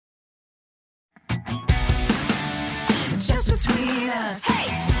Just between us. Hey.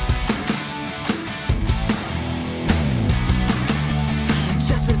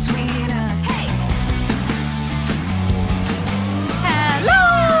 Just between us. Hey.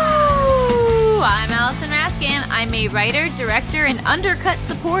 Hello! I'm Allison Raskin. I'm a writer, director, and undercut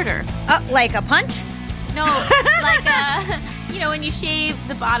supporter. Like a punch? No, like when you shave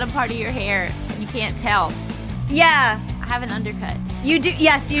the bottom part of your hair and you can't tell. Yeah. I have an undercut. You do.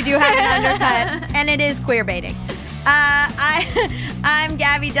 Yes, you do have an undercut, and it is queer baiting. I'm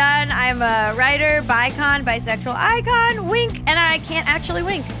Gabby Dunn. I'm a writer, bicon, bisexual icon, wink, and I can't actually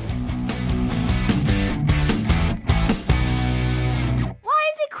wink.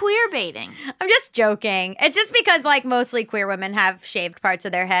 Why is it queer baiting? I'm just joking. It's just because, like, mostly queer women have shaved parts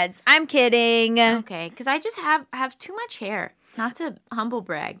of their heads. I'm kidding. Okay, because I just have too much hair. Not to humble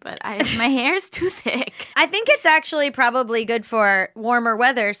brag, but my hair's too thick. I think it's actually probably good for warmer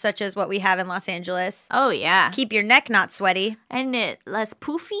weather, such as what we have in Los Angeles. Oh, yeah. Keep your neck not sweaty. And it less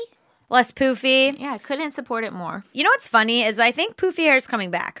poofy? Less poofy. Yeah, couldn't support it more. You know what's funny is I think poofy hair is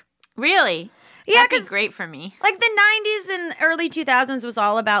coming back. Really? Yeah, that'd be great for me. Like the 90s and early 2000s was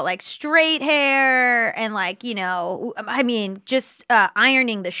all about like straight hair and like, just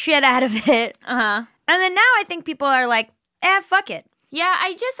ironing the shit out of it. Uh-huh. And then now I think people are like, fuck it. Yeah,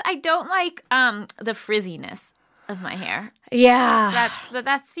 I don't like the frizziness of my hair. Yeah. So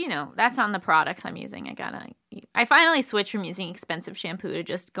that's on the products I'm using. I finally switched from using expensive shampoo to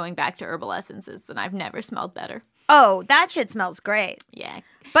just going back to herbal essences, and I've never smelled better. Oh, that shit smells great. Yeah.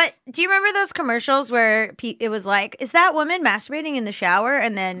 But do you remember those commercials where it was like, is that woman masturbating in the shower?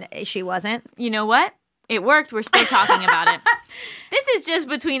 And then she wasn't. You know what? It worked. We're still talking about it. This is Just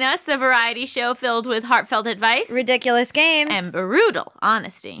Between Us, a variety show filled with heartfelt advice, ridiculous games, and brutal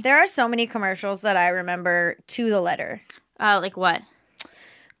honesty. There are so many commercials that I remember to the letter. Like what?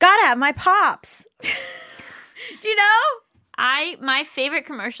 Gotta have my pops. Do you know? My favorite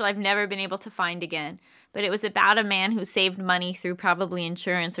commercial I've never been able to find again, but it was about a man who saved money through probably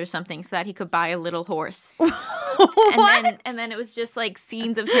insurance or something so that he could buy a little horse. And then it was just like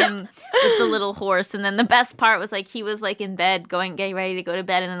scenes of him with the little horse, and then the best part was like he was like in bed getting ready to go to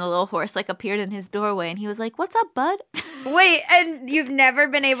bed, and then the little horse like appeared in his doorway, and he was like, "What's up, bud?" Wait, and you've never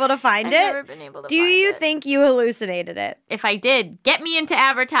been able to find it? I've never been able to Do find it. you think you hallucinated it? If I did, get me into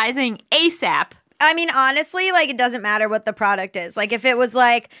advertising ASAP. I mean, honestly, like, it doesn't matter what the product is. Like, if it was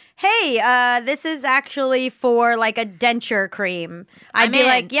like, hey, this is actually for, like, a denture cream, I'd be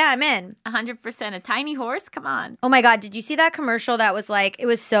like, yeah, I'm in. 100%. A tiny horse? Come on. Oh, my God. Did you see that commercial that was like, it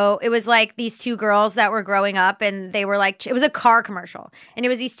was like these two girls that were growing up, and they were like, it was a car commercial. And it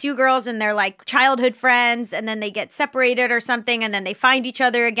was these two girls, and they're, like, childhood friends, and then they get separated or something, and then they find each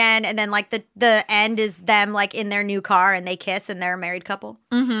other again, and then, like, the end is them, like, in their new car, and they kiss, and they're a married couple.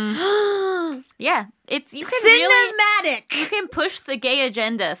 Mm-hmm. Yeah, you can cinematic. You can push the gay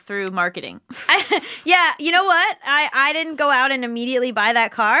agenda through marketing. Yeah, you know what? I didn't go out and immediately buy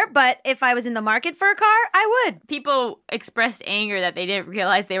that car, but if I was in the market for a car, I would. People expressed anger that they didn't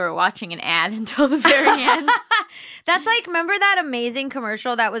realize they were watching an ad until the very end. That's like, remember that amazing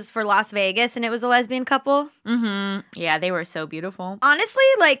commercial that was for Las Vegas and it was a lesbian couple? Mm-hmm. Yeah, they were so beautiful. Honestly,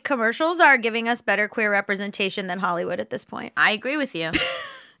 like, commercials are giving us better queer representation than Hollywood at this point. I agree with you.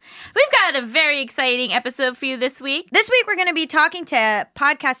 We've got a very exciting episode for you this week. This week, we're going to be talking to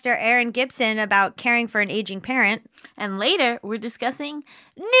podcaster Erin Gibson about caring for an aging parent. And later, we're discussing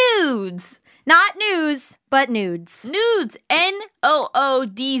nudes. Not news, but nudes. Nudes.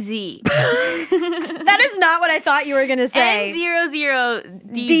 Noodz. That is not what I thought you were going to say. N00DZ.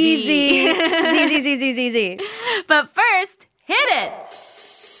 DZ. But first, hit it.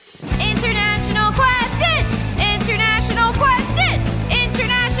 International question. International question.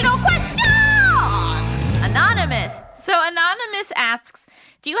 International question! Anonymous. So Anonymous asks,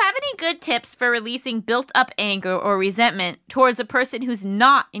 do you have any good tips for releasing built-up anger or resentment towards a person who's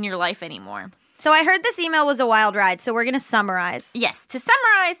not in your life anymore? So I heard this email was a wild ride, so we're going to summarize. Yes, to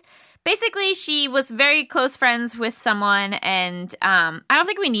summarize, basically she was very close friends with someone, and I don't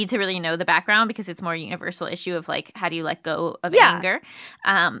think we need to really know the background because it's more a universal issue of like, how do you let go of anger?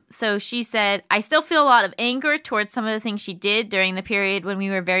 So she said, I still feel a lot of anger towards some of the things she did during the period when we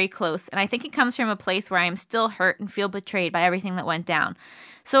were very close, and I think it comes from a place where I am still hurt and feel betrayed by everything that went down.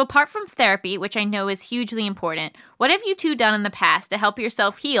 So apart from therapy, which I know is hugely important, what have you two done in the past to help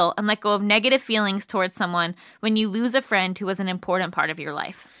yourself heal and let go of negative feelings towards someone when you lose a friend who was an important part of your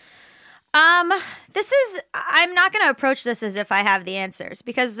life? I'm not going to approach this as if I have the answers,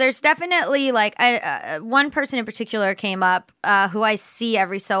 because there's definitely like one person in particular came up who I see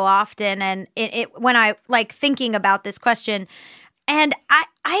every so often, and when I like thinking about this question, and I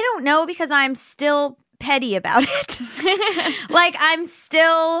don't know, because I'm still petty about it. Like, I'm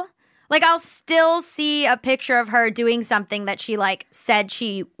still, like, I'll still see a picture of her doing something that she, like, said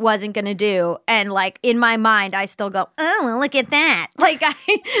she wasn't gonna do. And, like, in my mind, I still go, oh, well, look at that. Like,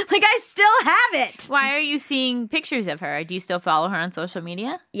 I still have it. Why are you seeing pictures of her? Do you still follow her on social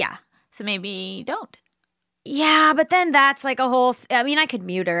media? Yeah. So maybe don't. Yeah, but then that's like a whole I mean, I could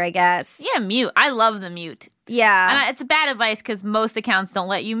mute her, I guess. Yeah, mute. I love the mute. Yeah. And it's bad advice because most accounts don't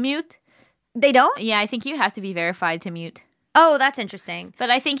let you mute. They don't? Yeah, I think you have to be verified to mute. Oh, that's interesting. But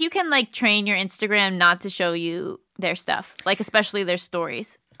I think you can, like, train your Instagram not to show you their stuff, like, especially their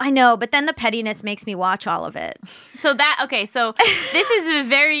stories. I know, but then the pettiness makes me watch all of it. So this is a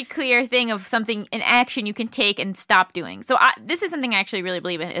very clear thing of something, an action you can take and stop doing. So this is something I actually really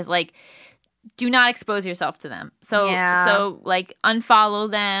believe in is, like, do not expose yourself to them. So like, unfollow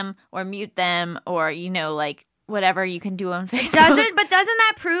them or mute them or, you know, like, whatever you can do on Facebook. Doesn't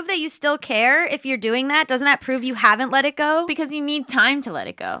that prove that you still care if you're doing that? Doesn't that prove you haven't let it go? Because you need time to let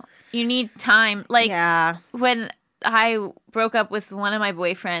it go. You need time. Like, yeah. When I broke up with one of my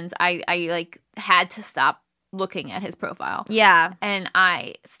boyfriends, I like had to stop looking at his profile. Yeah. And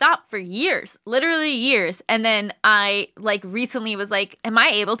I stopped for years, literally years. And then I, like, recently was like, am I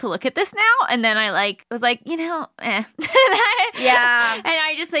able to look at this now? And then I, like, was like, you know, Yeah. And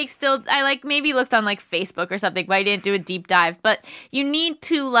I just, like, still, I, like, maybe looked on, like, Facebook or something, but I didn't do a deep dive. But you need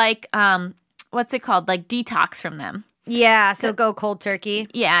to, like, what's it called? Like, detox from them. Yeah, so go cold turkey.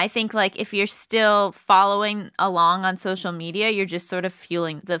 Yeah, I think, like, if you're still following along on social media, you're just sort of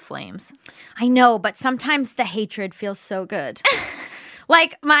fueling the flames. I know, but sometimes the hatred feels so good.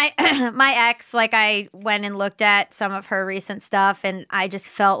 Like, my ex, like, I went and looked at some of her recent stuff, and I just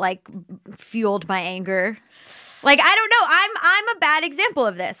felt, like, fueled my anger. Like, I don't know. I'm a bad example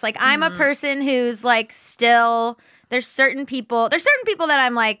of this. Like, I'm a person who's, like, still, there's certain people that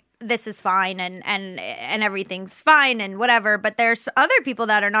I'm like, this is fine and everything's fine and whatever, but there's other people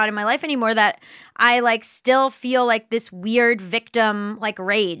that are not in my life anymore that I, like, still feel like this weird victim, like,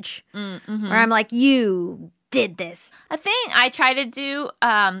 rage where I'm like, you did this. A thing I try to do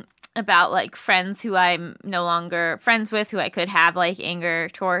about, like, friends who I'm no longer friends with, who I could have, like, anger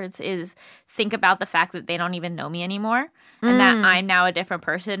towards, is think about the fact that they don't even know me anymore. And that I'm now a different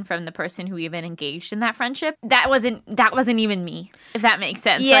person from the person who even engaged in that friendship. That wasn't even me, if that makes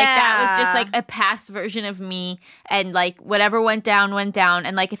sense. Yeah. Like, that was just, like, a past version of me. And, like, whatever went down, went down.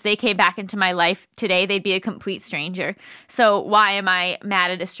 And, like, if they came back into my life today, they'd be a complete stranger. So why am I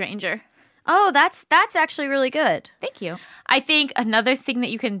mad at a stranger? Oh, that's actually really good. Thank you. I think another thing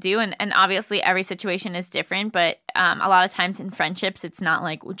that you can do, and obviously every situation is different, but a lot of times in friendships, it's not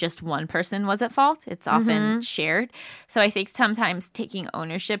like just one person was at fault. It's often shared. So I think sometimes taking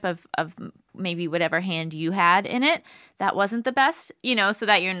ownership of maybe whatever hand you had in it that wasn't the best, you know, so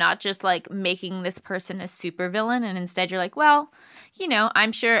that you're not just, like, making this person a supervillain, and instead you're like, well, you know,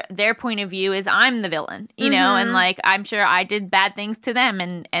 I'm sure their point of view is I'm the villain, you know, and, like, I'm sure I did bad things to them,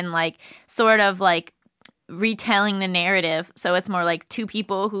 and like, sort of, like, retelling the narrative, so it's more like two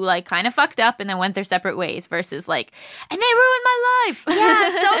people who, like, kind of fucked up and then went their separate ways versus, like, and they ruined my life.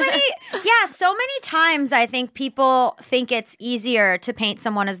 So many times I think people think it's easier to paint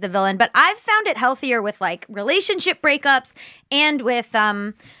someone as the villain, but I've found it healthier with, like, relationship breakups and with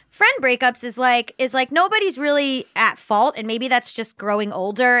friend breakups is like nobody's really at fault, and maybe that's just growing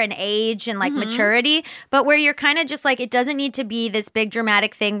older and age and, like, maturity, but where you're kind of just like, it doesn't need to be this big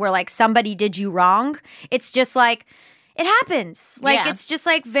dramatic thing where, like, somebody did you wrong. It's just like, it happens. Like, it's just,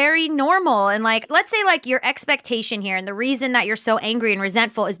 like, very normal. And, like, let's say, like, your expectation here and the reason that you're so angry and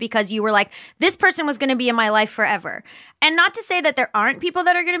resentful is because you were like, this person was going to be in my life forever. And not to say that there aren't people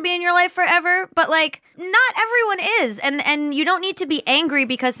that are going to be in your life forever, but, like, not everyone is. And you don't need to be angry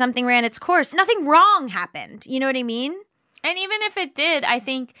because something ran its course. Nothing wrong happened. You know what I mean? And even if it did, I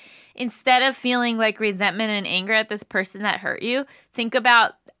think instead of feeling, like, resentment and anger at this person that hurt you, think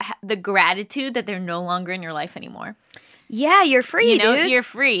about the gratitude that they're no longer in your life anymore. Yeah, you're free, you know, dude. You're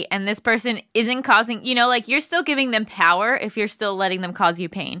free, and this person isn't causing, you know, like, you're still giving them power if you're still letting them cause you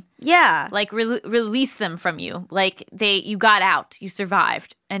pain. Yeah. Like, release them from you. Like, you got out, you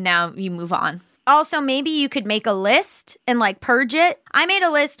survived, and now you move on. Also, maybe you could make a list and, like, purge it. I made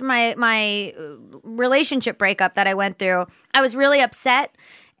a list, my relationship breakup that I went through. I was really upset,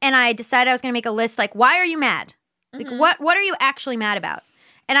 and I decided I was going to make a list, like, why are you mad? Like, what are you actually mad about?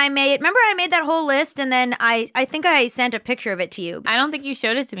 And I made that whole list, and then I think I sent a picture of it to you. I don't think you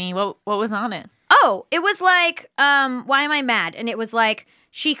showed it to me. What was on it? Oh, it was like, why am I mad? And it was like,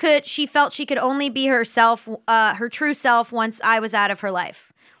 she felt she could only be herself, her true self once I was out of her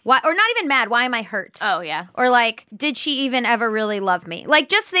life. Why, or not even mad, why am I hurt? Oh, yeah. Or like, did she even ever really love me? Like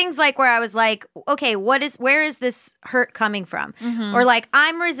just things like where I was like, okay, where is this hurt coming from? Or like,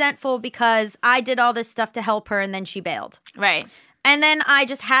 I'm resentful because I did all this stuff to help her and then she bailed. Right. And then I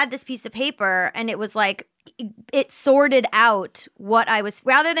just had this piece of paper and it was like, it sorted out what I was,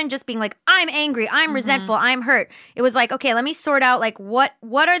 rather than just being like, I'm angry, I'm resentful, I'm hurt. It was like, okay, let me sort out like what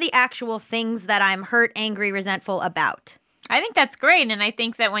are the actual things that I'm hurt, angry, resentful about. I think that's great. And I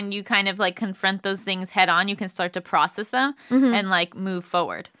think that when you kind of like confront those things head on, you can start to process them and like move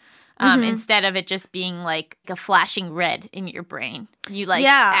forward. Instead of it just being like a flashing red in your brain. You like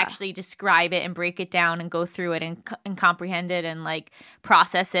actually describe it and break it down and go through it and comprehend it and like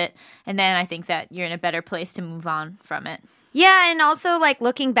process it. And then I think that you're in a better place to move on from it. Yeah. And also like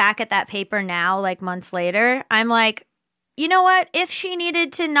looking back at that paper now, like months later, I'm like, you know what? If she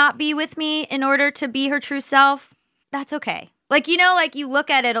needed to not be with me in order to be her true self, that's okay. Like, you know, like you look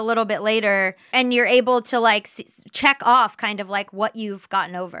at it a little bit later and you're able to like check off kind of like what you've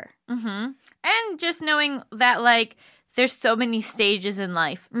gotten over. And just knowing that like there's so many stages in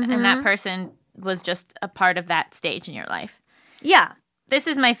life and that person was just a part of that stage in your life. Yeah. This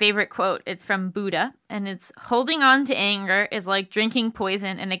is my favorite quote. It's from Buddha and it's holding on to anger is like drinking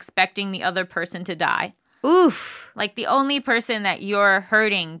poison and expecting the other person to die. Oof. Like the only person that you're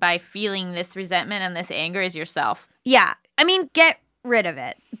hurting by feeling this resentment and this anger is yourself. Yeah. I mean, get rid of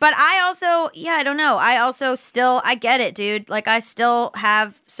it. But I also, I don't know. I also still, I get it, dude. Like I still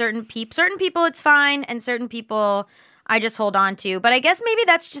have certain people it's fine, and certain people I just hold on to. But I guess maybe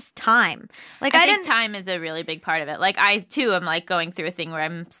that's just time. Like I think time is a really big part of it. Like I too am like going through a thing where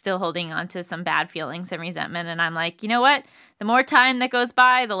I'm still holding on to some bad feelings and resentment, and I'm like, you know what? The more time that goes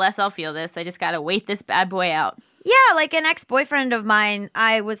by, the less I'll feel this. I just gotta wait this bad boy out. Yeah, like an ex-boyfriend of mine,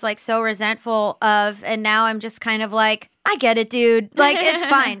 I was like so resentful of, and now I'm just kind of like, I get it, dude. Like, it's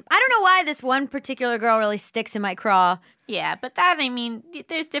fine. I don't know why this one particular girl really sticks in my craw. Yeah, but that, I mean,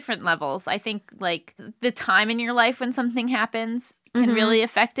 there's different levels. I think, like, the time in your life when something happens can really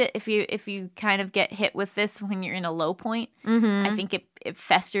affect it. If you kind of get hit with this when you're in a low point, I think it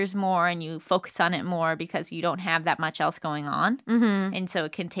festers more and you focus on it more because you don't have that much else going on. And so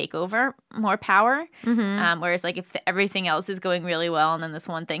it can take over more power. Whereas, like, if everything else is going really well and then this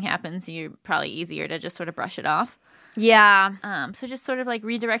one thing happens, you're probably easier to just sort of brush it off. Yeah. So just sort of like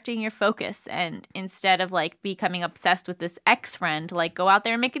redirecting your focus, and instead of like becoming obsessed with this ex-friend, like go out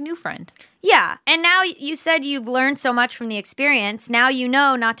there and make a new friend. Yeah. And now you said you've learned so much from the experience. Now you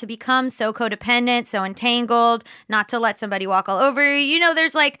know not to become so codependent, so entangled, not to let somebody walk all over you. You know,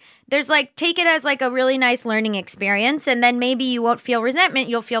 there's like take it as like a really nice learning experience, and then maybe you won't feel resentment,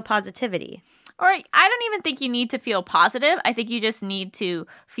 you'll feel positivity. Or I don't even think you need to feel positive. I think you just need to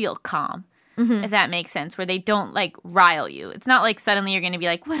feel calm. If that makes sense, where they don't like rile you. It's not like suddenly you're going to be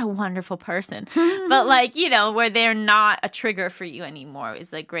like, what a wonderful person. But like, you know, where they're not a trigger for you anymore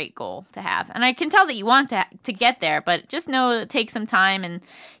is a great goal to have. And I can tell that you want to get there, but just know it takes some time and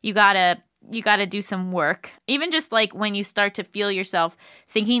you gotta do some work. Even just like when you start to feel yourself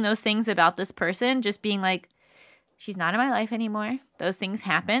thinking those things about this person, just being like, she's not in my life anymore. Those things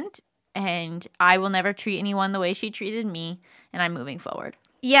happened and I will never treat anyone the way she treated me, and I'm moving forward.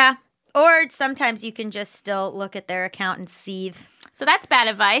 Yeah. Or sometimes you can just still look at their account and seethe. So that's bad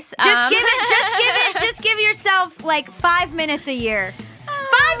advice. Just give yourself like 5 minutes a year.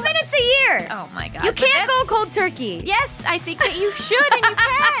 5 minutes a year. Oh my God. You can't go cold turkey. Yes, I think that you should and you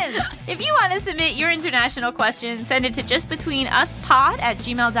can. If you want to submit your international question, send it to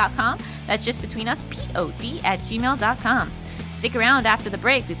justbetweenuspod@gmail.com. That's justbetweenuspod@gmail.com. Stick around after the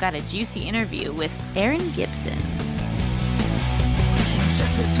break. We've got a juicy interview with Erin Gibson.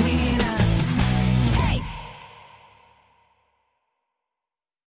 Just between us. Hey.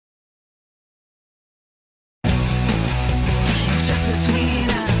 Just between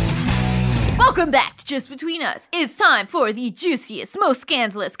us. Welcome back to Just Between Us. It's time for the juiciest, most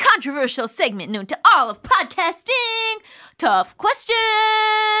scandalous, controversial segment known to all of podcasting. Tough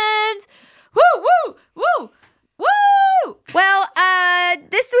questions. Woo, woo, woo, woo. Well,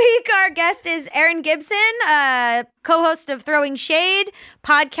 this week our guest is Erin Gibson, co-host of Throwing Shade,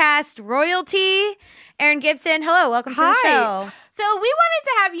 podcast royalty. Erin Gibson, hello, welcome to the show. So we wanted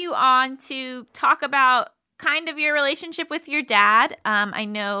to have you on to talk about kind of your relationship with your dad. I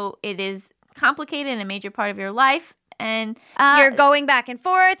know it is complicated and a major part of your life. And you're going back and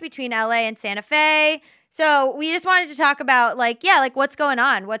forth between LA and Santa Fe. So we just wanted to talk about like what's going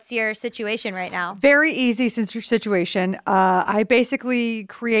on? What's your situation right now? Very easy since your situation. I basically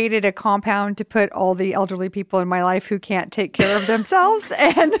created a compound to put all the elderly people in my life who can't take care of themselves.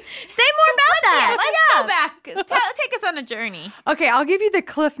 And Say more about that. Let's go back. Take us on a journey. okay, I'll give you the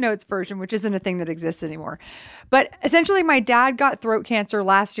Cliff Notes version, which isn't a thing that exists anymore. But essentially, my dad got throat cancer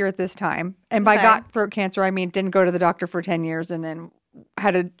last year at this time. And by Okay. got throat cancer, I mean didn't go to the doctor for 10 years and then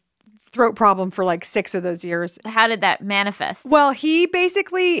had a throat problem for like 6 of those years. How did that manifest? Well, he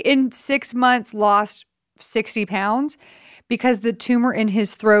basically in 6 months lost 60 pounds because the tumor in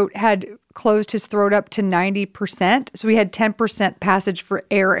his throat had closed his throat up to 90%. So he had 10% passage for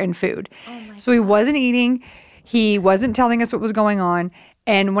air and food. So he wasn't eating. He wasn't telling us what was going on.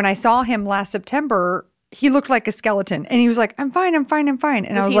 And when I saw him last September, he looked like a skeleton. And he was like, I'm fine, I'm fine, I'm fine.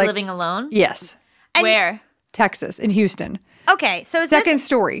 And I Was was he like, living alone? yes, Where? Texas, in Houston. Okay, so is Second this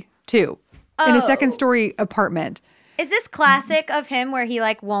story, too. In a Oh. second story apartment. is this classic of him where he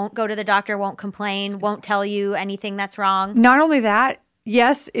like won't go to the doctor, won't complain, won't tell you anything that's wrong? Not only that,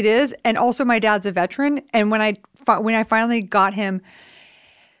 yes, it is, and also my dad's a veteran. And when I finally got him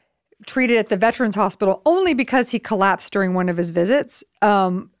treated at the Veterans Hospital, only because he collapsed during one of his visits,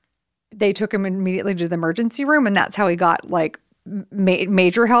 they took him immediately to the emergency room, and that's how he got like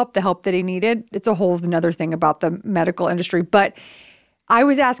major help, the help that he needed. It's a whole another thing about the medical industry, but. I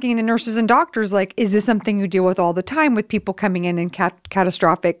was asking the nurses and doctors, like, is this something you deal with all the time with people coming in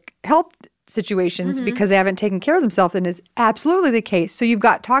catastrophic health situations because they haven't taken care of themselves? And it's absolutely the case. So you've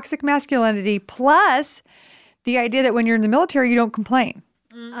got toxic masculinity plus the idea that when you're in the military, you don't complain.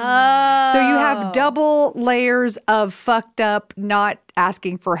 Oh. So you have double layers of fucked up, not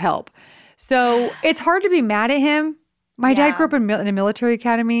asking for help. So it's hard to be mad at him. My dad grew up in a military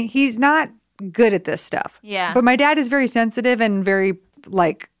academy. He's not good at this stuff. Yeah. But my dad is very sensitive and very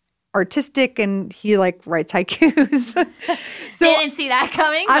like artistic, and he like writes haikus. So Didn't see that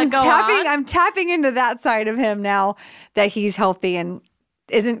coming. But go on. I'm tapping into that side of him now that he's healthy and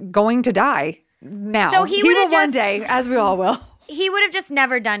isn't going to die now. So he will would've one just- day, as we all will. He would have just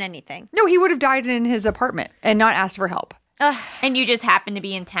never done anything. No, he would have died in his apartment and not asked for help. And you just happened to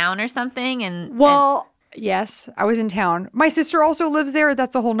be in town or something, and Well, yes, I was in town. My sister also lives there.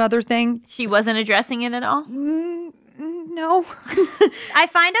 That's a whole nother thing. she wasn't addressing it at all. No. I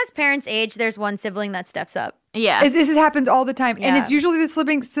find as parents age, there's one sibling that steps up. Yeah. This happens all the time. And Yeah. it's usually the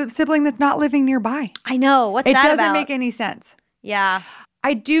sibling that's not living nearby. I know. What's It that doesn't about? make any sense. Yeah.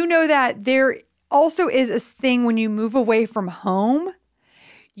 I do know that there also is a thing when you move away from home,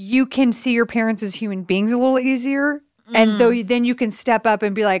 you can see your parents as human beings a little easier. And then you can step up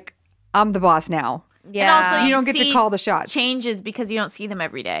and be like, I'm the boss now. Yeah. And also, You don't get to see call the shots. Changes because you don't see them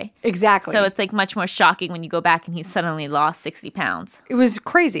every day. Exactly. So it's like much more shocking when you go back and he suddenly lost 60 pounds. It was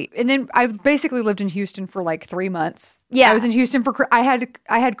crazy. And then I basically lived in Houston for like 3 months. Yeah. I was in Houston for, I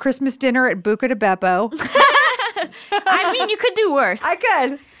had Christmas dinner at Buca de Beppo. I mean, you could do worse. I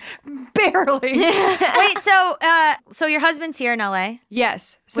could. Barely. Wait, so your husband's here in LA?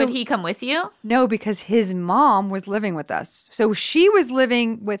 Yes. So Would he come with you? no, because his mom was living with us. So she was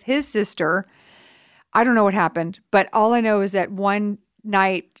living with his sister. I don't know what happened, but all I know is that one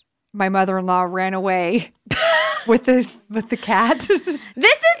night my mother-in-law ran away with the cat. This is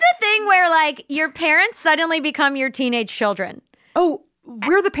the thing where like your parents suddenly become your teenage children. Oh,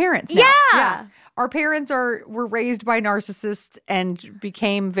 we're the parents now. Yeah. Our parents were raised by narcissists and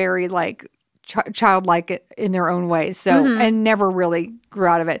became very like childlike in their own ways. So, and never really grew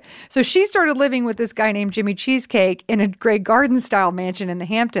out of it. So she started living with this guy named Jimmy Cheesecake in a Grey Garden style mansion in the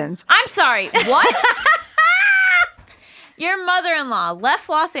Hamptons. I'm sorry. What? Your mother-in-law left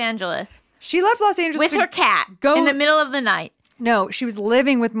Los Angeles She left Los Angeles with to her cat go- in the middle of the night. No, she was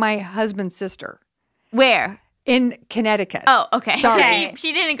living with my husband's sister Where? in Connecticut. Oh, okay. Sorry.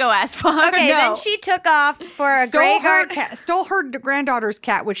 She didn't go as far. Okay, No. then she took off for a Stole Grey her, Garden. cat, stole her granddaughter's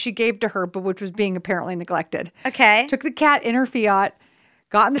cat, which she gave to her, but which was being apparently neglected. Okay. Took the cat in her Fiat,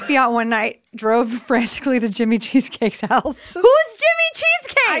 got in the Fiat one night, drove frantically to Jimmy Cheesecake's house. Who's Jimmy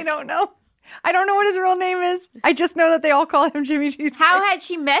Cheesecake? I don't know. I don't know what his real name is. I just know that they all call him Jimmy Cheesecake. How had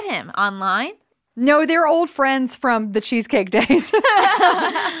she met him? Online? No, they're old friends from the cheesecake days.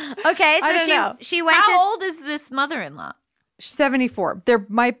 Okay, so I don't know. she went How to old is this mother-in-law? 74. They're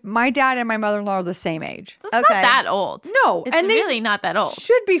my dad and my mother-in-law are the same age. So it's Okay. not that old. No, It's and they really not that old.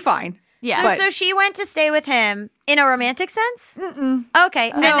 should be fine. Yeah. but- so she went to stay with him in a romantic sense? Mm-mm. Okay.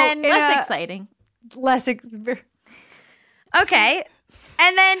 No, and then Less in a- exciting. Less. okay.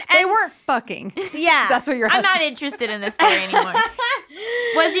 And then They weren't fucking. yeah. That's what you're I'm asking. not interested in this story anymore.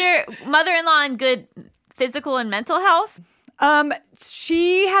 Was your mother-in-law in good physical and mental health?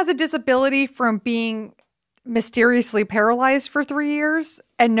 She has a disability from being mysteriously paralyzed for 3 years,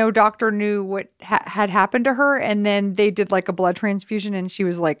 and no doctor knew what had happened to her. And then they did like a blood transfusion, and she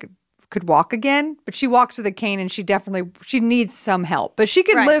was like, could walk again. But she walks with a cane, and she needs some help. But she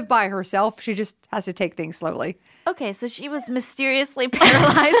can Right. live by herself. She just has to take things slowly. Okay, so she was mysteriously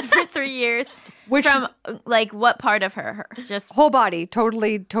paralyzed for 3 years. Which From like what part of her? Just whole body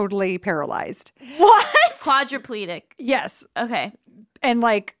totally paralyzed. What? quadriplegic. Yes, Okay. and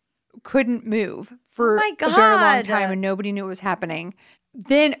like couldn't move for my a very long God. time, and nobody knew what was happening.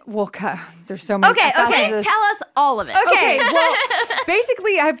 Then, there's so many. Okay, facets okay, of this. Tell us all of it. Okay. Well,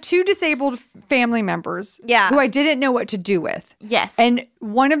 basically, I have 2 disabled family members Yeah. who I didn't know what to do with. Yes. And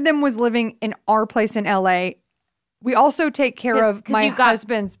one of them was living in our place in LA. We also take care of 'cause my you got-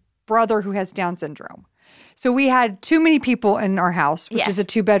 husband's brother who has Down syndrome. So we had too many people in our house, which Yes. is a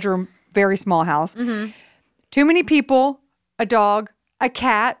 2-bedroom, very small house. Mm-hmm. Too many people, a dog, a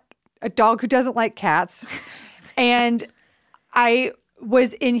cat, a dog who doesn't like cats. And I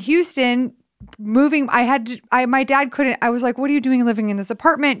was in Houston moving. My dad couldn't. I was like, what are you doing living in this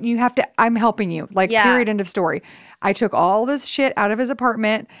apartment? You have to, I'm helping you. Like, Yeah. period, end of story. I took all this shit out of his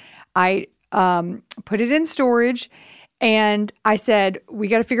apartment. I put it in storage. And I said, we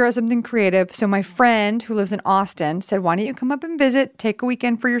got to figure out something creative. So my friend who lives in Austin said, why don't you come up and visit, take a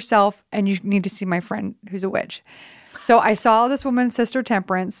weekend for yourself, and you need to see my friend who's a witch. So I saw this woman, Sister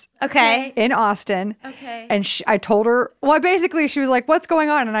Temperance, Okay. in Austin. Okay. And I told her, well, basically, she was like, what's going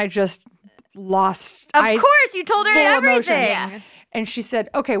on? And I just lost. Of course, you told her full everything. emotions. Yeah. And she said,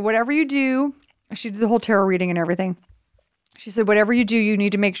 okay, whatever you do, she did the whole tarot reading and everything. She said, whatever you do, you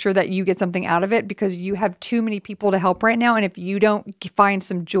need to make sure that you get something out of it because you have too many people to help right now. And if you don't find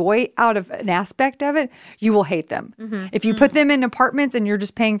some joy out of an aspect of it, you will hate them. If you put them in apartments and you're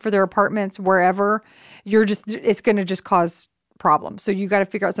just paying for their apartments wherever, it's going to just cause problems. So you got to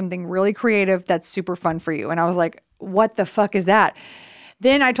figure out something really creative that's super fun for you. And I was like, what the fuck is that?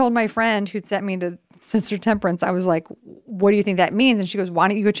 Then I told my friend who'd sent me to Sister Temperance, I was like, what do you think that means? And she goes, why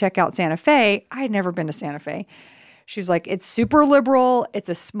don't you go check out Santa Fe? I had never been to Santa Fe. She was like, it's super liberal. It's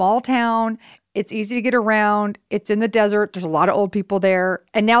a small town. It's easy to get around. It's in the desert. There's a lot of old people there.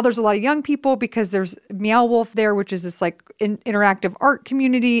 And now there's a lot of young people because there's Meow Wolf there, which is this like interactive art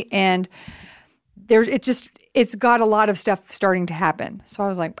community. And it's got a lot of stuff starting to happen. So I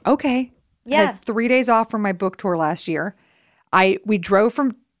was like, okay. I Yeah. had 3 days off from my book tour last year. We drove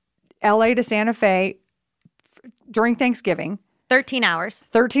from LA to Santa Fe during Thanksgiving, 13 hours.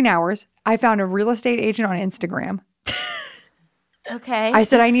 13 hours. I found a real estate agent on Instagram. Okay. I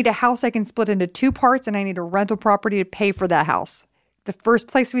said, I need a house I can split into 2 parts and I need a rental property to pay for that house. The first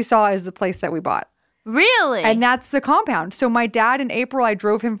place we saw is the place that we bought. Really? And that's the compound. So my dad in April, I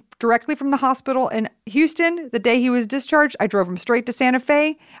drove him directly from the hospital in Houston. The day he was discharged, I drove him straight to Santa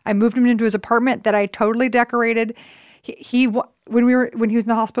Fe. I moved him into his apartment that I totally decorated. When he was in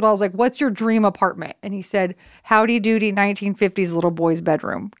the hospital, I was like, what's your dream apartment? And he said, howdy doody 1950s little boy's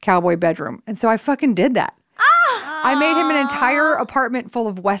bedroom, cowboy bedroom. And so I fucking did that. I made him an entire apartment full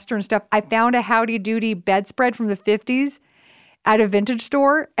of Western stuff. I found a howdy doody bedspread from the 50s at a vintage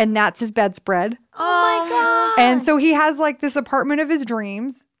store, and that's his bedspread. oh my God. And so he has like this apartment of his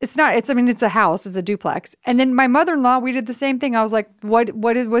dreams. It's a house, it's a duplex. And then my mother-in-law, we did the same thing. I was like,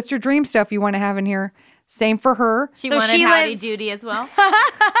 what's your dream stuff you want to have in here? Same for her. She So wanted she howdy lives- doody as well.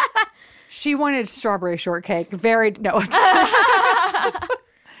 She wanted strawberry shortcake. I'm just-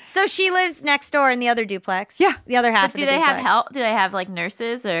 So she lives next door in the other duplex. Yeah. The other half But of do the they have duplex. help? Do they have like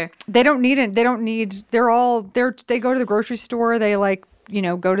nurses or? They don't need it. They go to the grocery store. They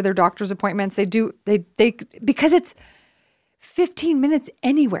go to their doctor's appointments. They because it's 15 minutes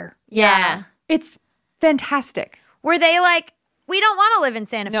anywhere. Yeah. It's fantastic. Were they like, we don't want to live in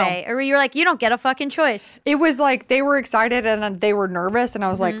Santa No. Fe? Or were you like, you don't get a fucking choice? It was like they were excited and they were nervous. And I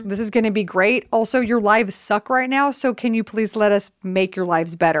was like, this is going to be great. Also, your lives suck right now. So can you please let us make your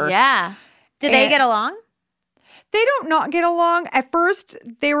lives better? Yeah. Did they And- get along? They don't not get along. At first,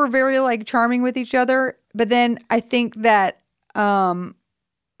 they were very like charming with each other. But then I think that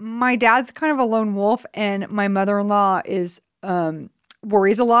my dad's kind of a lone wolf and my mother-in-law is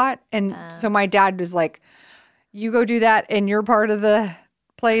worries a lot. And so my dad was like, you go do that in your part of the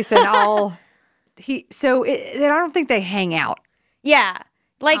place and I don't think they hang out. Yeah.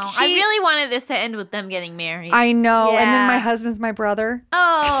 Like Oh, she. I really wanted this to end with them getting married. I know. And then Yeah. my husband's my brother.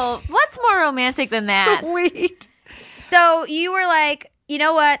 oh, what's more romantic than that? Sweet. So you were like, you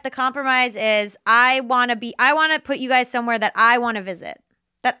know what? The compromise is I want to put you guys somewhere that I want to visit.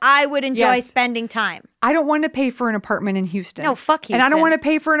 that I would enjoy Yes. spending time. I don't want to pay for an apartment in Houston. No, fuck And I don't Houston. want to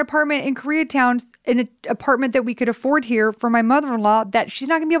pay for an apartment in Koreatown, an apartment that we could afford here for my mother-in-law that she's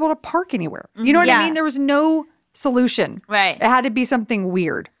not going to be able to park anywhere. You know what Yeah. I mean? There was no solution. Right. It had to be something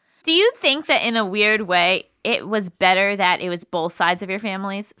weird. Do you think that in a weird way, it was better that it was both sides of your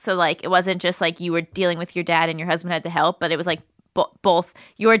families? So, like, it wasn't just like you were dealing with your dad and your husband had to help, but it was like both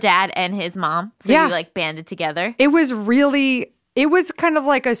your dad and his mom. So Yeah. you like banded together. It was really, it was kind of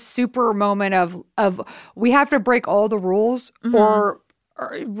like a super moment of we have to break all the rules or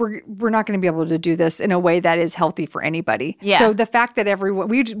we're not going to be able to do this in a way that is healthy for anybody. Yeah. So the fact that everyone,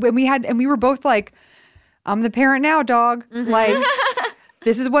 we were both like, I'm the parent now, dog. Like,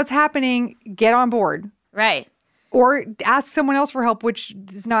 this is what's happening. Get on board. Right. Or ask someone else for help, which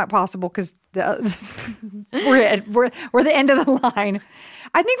is not possible because we're the end of the line.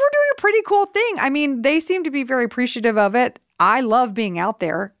 I think we're doing a pretty cool thing. I mean, they seem to be very appreciative of it. I love being out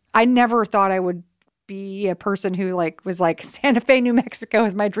there. I never thought I would be a person who was like Santa Fe, New Mexico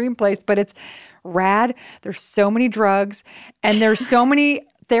is my dream place, but it's rad. There's so many drugs and there's so many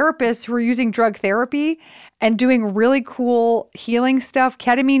therapists who are using drug therapy and doing really cool healing stuff,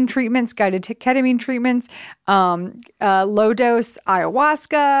 ketamine treatments, guided ketamine treatments, low dose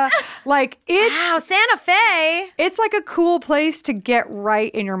ayahuasca. Like Wow, Santa Fe. it's like a cool place to get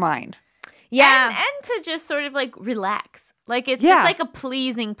right in your mind. Yeah. And to just sort of like relax. Like it's Yeah. just like a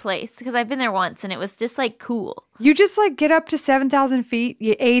pleasing place because I've been there once and it was just like cool. You just like get up to 7,000 feet,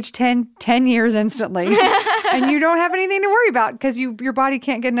 you age 10 years instantly, and you don't have anything to worry about because your body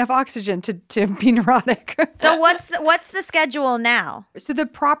can't get enough oxygen to be neurotic. So what's the schedule now? So the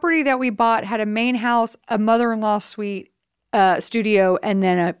property that we bought had a main house, a mother-in-law suite, studio, and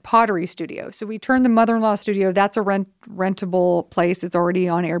then a pottery studio. So we turned the mother-in-law studio. That's a rentable place. It's already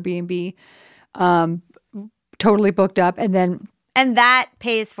on Airbnb, totally booked up. And then And that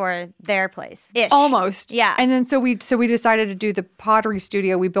pays for their place. Ish. almost, Yeah. And then so we decided to do the pottery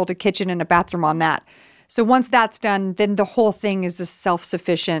studio. We built a kitchen and a bathroom on that. So once that's done, then the whole thing is a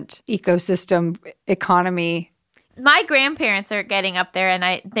self-sufficient ecosystem economy. My grandparents are getting up there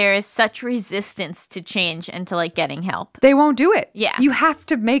and there is such resistance to change and to like getting help. They won't do it. Yeah. You have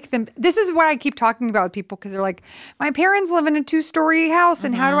to make them. This is what I keep talking about with people because they're like, my parents live in a 2-story house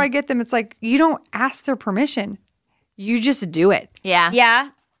and how do I get them? It's like, you don't ask their permission. You just do it. Yeah. Yeah.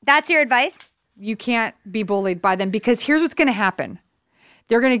 That's your advice? You can't be bullied by them because here's what's going to happen.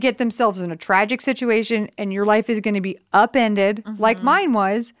 They're going to get themselves in a tragic situation and your life is going to be upended like mine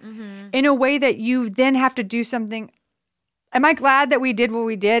was in a way that you then have to do something. Am I glad that we did what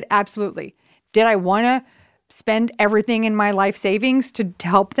we did? Absolutely. Did I want to spend everything in my life savings to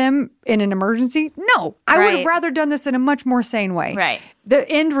help them in an emergency? No. I would have Right. rather done this in a much more sane way. Right. The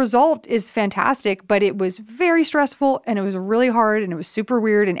end result is fantastic, but it was very stressful and it was really hard and it was super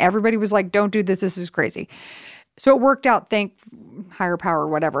weird and everybody was like, don't do this. This is crazy. So it worked out, thank higher power,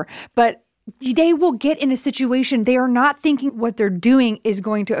 whatever. But they will get in a situation they are not thinking what they're doing is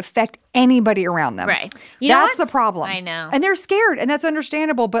going to affect anybody around them. Right. You know That's the what's- problem. I know. And they're scared, and that's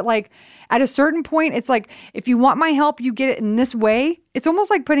understandable. But like at a certain point, it's like, if you want my help, you get it in this way. It's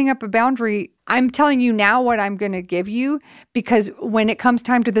almost like putting up a boundary. I'm telling you now what I'm going to give you because when it comes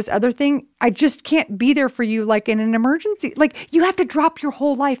time to this other thing, I just can't be there for you like in an emergency. Like you have to drop your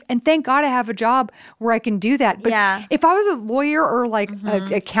whole life. And thank God I have a job where I can do that. But Yeah. if I was a lawyer or like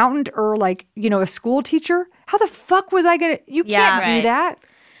an accountant or like, a school teacher, how the fuck was I going to, you Yeah, can't do right. that.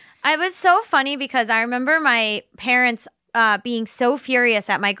 It was so funny because I remember my parents being so furious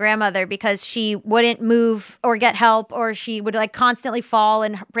at my grandmother because she wouldn't move or get help, or she would like constantly fall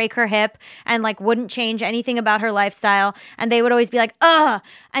and break her hip and like wouldn't change anything about her lifestyle. And they would always be like, ugh.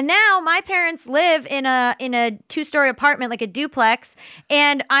 And now my parents live in a 2-story apartment, like a duplex.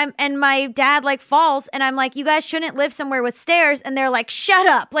 And my dad like falls and I'm like, you guys shouldn't live somewhere with stairs. And they're like, shut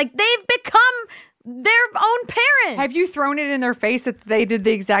up. Like they've become their own parents. Have you thrown it in their face that they did the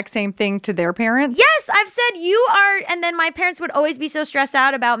exact same thing to their parents? Yes, I've said you are. And then my parents would always be so stressed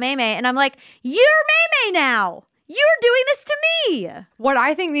out about Maymay. And I'm like, you're Maymay now. You're doing this to me. What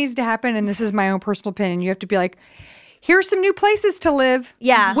I think needs to happen, and this is my own personal opinion, you have to be like, here's some new places to live.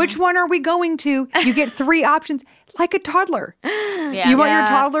 Yeah. Which one are we going to? You get 3 options, like a toddler. Yeah. You want your Yeah.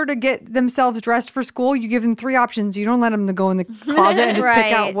 toddler to get themselves dressed for school, you give them 3 options. You don't let them go in the closet and just pick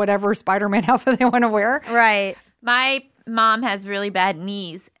Right. out whatever Spider-Man outfit they want to wear. Right. My mom has really bad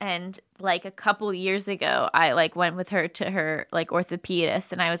knees, and like a couple years ago I like went with her to her like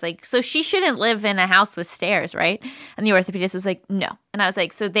orthopedist, and I was like, so she shouldn't live in a house with stairs, right? And the orthopedist was like, no. And I was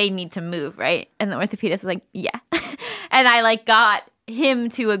like, so they need to move, right? And the orthopedist was like, yeah. And I like got him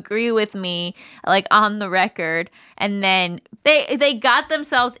to agree with me, like, on the record. And then they got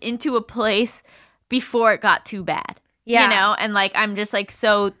themselves into a place before it got too bad. Yeah. You know? And, like, I'm just, like,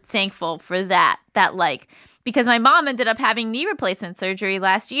 so thankful for that, like, because my mom ended up having knee replacement surgery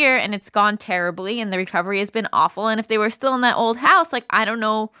last year, and it's gone terribly, and the recovery has been awful. And if they were still in that old house, like, I don't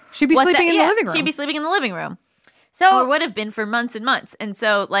know. She'd be sleeping in the living room. She'd be sleeping in the living room. So Or would have been for months and months. And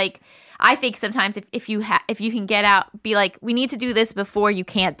so, like, I think sometimes if you can get out, be like, we need to do this before you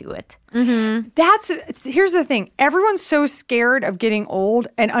can't do it. Here's the thing. Everyone's so scared of getting old,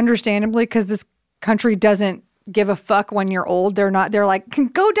 and understandably, because this country doesn't give a fuck when you're old. They're like,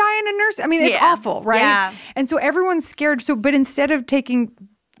 go die in a nurse. I mean, it's awful, right? Yeah. And so everyone's scared. So, but instead of taking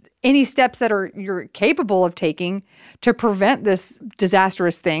any steps that you're capable of taking to prevent this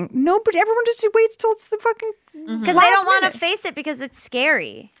disastrous thing, but everyone just waits till it's the fucking because they don't want to face it because it's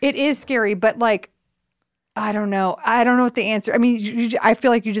scary. It is scary, but like, I don't know. I don't know what the answer. I mean, I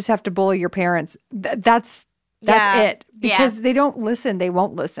feel like you just have to bully your parents. That's it. Because they don't listen. They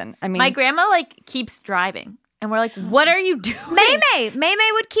won't listen. I mean, my grandma, like, keeps driving. And we're like, what are you doing?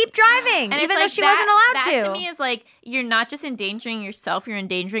 May would keep driving, and even it's though like she wasn't allowed that to me is like, you're not just endangering yourself, you're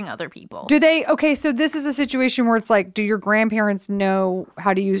endangering other people. Okay, so this is a situation where it's like, do your grandparents know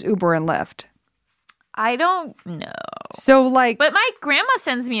how to use Uber and Lyft? I don't know. So, like... But my grandma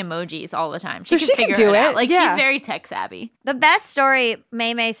sends me emojis all the time. So she can figure do it out. it. Like, Yeah. she's very tech savvy. The best story,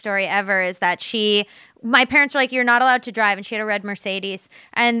 May story ever is that my parents were like, you're not allowed to drive. And she had a red Mercedes.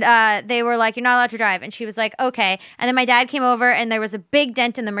 And they were like, you're not allowed to drive. And she was like, okay. And then my dad came over and there was a big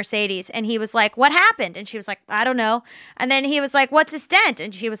dent in the Mercedes. And he was like, what happened? And she was like, I don't know. And then he was like, what's this dent?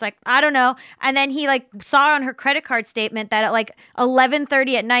 And she was like, I don't know. And then he like saw on her credit card statement that at like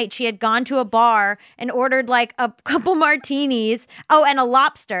 11:30 at night, she had gone to a bar and ordered like a couple martinis. Oh, and a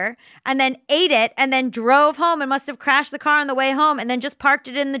lobster. And then ate it and then drove home and must have crashed the car on the way home and then just parked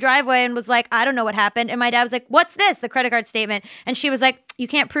it in the driveway and was like, I don't know what happened. And my dad was like, what's this? The credit card statement. And she was like, you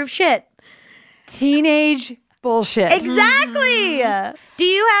can't prove shit. Teenage bullshit. Exactly. Do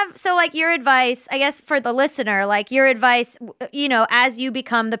you have, so like your advice, I guess for the listener, like your advice, you know, as you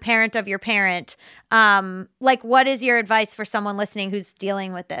become the parent of your parent, like what is your advice for someone listening who's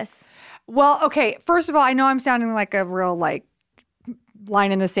dealing with this? Well, okay. First of all, I know I'm sounding like a real like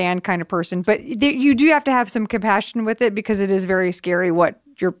line in the sand kind of person, but you do have to have some compassion with it because it is very scary what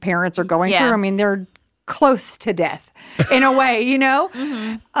your parents are going through. I mean, they're close to death in a way, you know?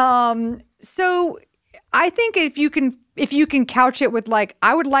 So I think if you can couch it with like,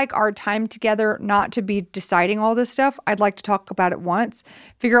 I would like our time together not to be deciding all this stuff. I'd like to talk about it once,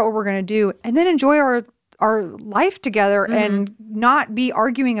 figure out what we're going to do, and then enjoy our life together and not be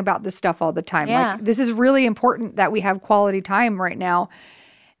arguing about this stuff all the time. Yeah. Like, this is really important that we have quality time right now.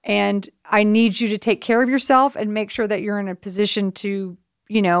 And I need you to take care of yourself and make sure that you're in a position to,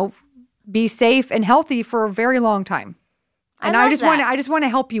 you know, be safe and healthy for a very long time. And I just want to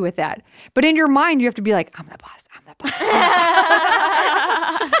help you with that. But in your mind, you have to be like, I'm the boss. I'm the boss.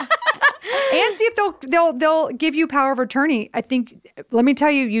 And see if they'll give you power of attorney. I think, let me tell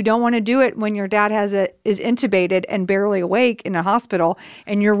you, you don't want to do it when your dad is intubated and barely awake in a hospital,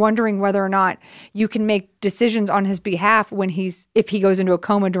 and you're wondering whether or not you can make decisions on his behalf if he goes into a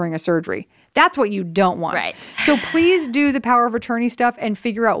coma during a surgery. That's what you don't want. Right. So please do the power of attorney stuff and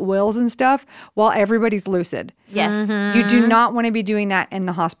figure out wills and stuff while everybody's lucid. Yes. You do not want to be doing that in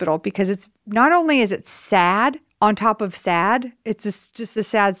the hospital because it's not only is it sad on top of sad, it's just a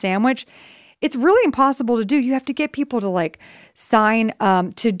sad sandwich. It's really impossible to do. You have to get people to like sign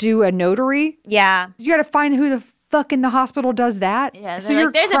to do a notary. Yeah. You got to find who the fuck in the hospital does that. Yeah. So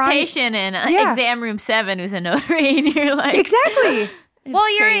Like, there's a patient in exam room 7 who's a notary, and you're like, Exactly. Well,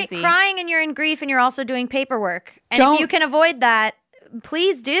 you're crazy. crying and you're in grief and you're also doing paperwork. And Don't- if you can avoid that,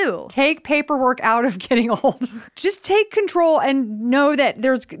 please do. Take paperwork out of getting old. Just take control and know that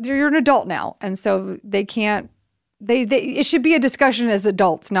you're an adult now. And so they can't, it should be a discussion as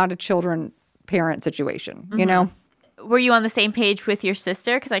adults, not a children-parent situation, you know? were you on the same page with your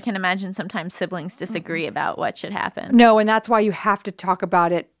sister? Because I can imagine sometimes siblings disagree about what should happen. No, and that's why you have to talk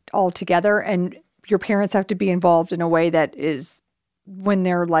about it all together. And your parents have to be involved in a way that is when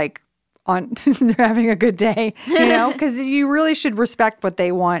they're like they're having a good day, you know, because you really should respect what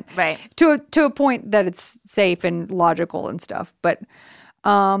they want, Right. To a point that it's safe and logical and stuff. But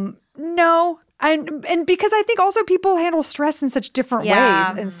no, and because I think also people handle stress in such different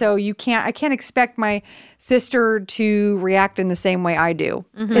Yeah. ways, and so I can't expect my sister to react in the same way I do.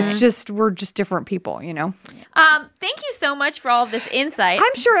 It's we're just different people, you know. Thank you so much for all of this insight.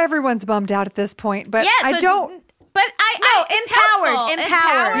 I'm sure everyone's bummed out at this point, but Yeah, I so- don't. But it's empowered, helpful.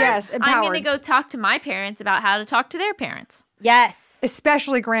 empowered. Yes, I'm going to empowered. go talk to my parents about how to talk to their parents. Yes.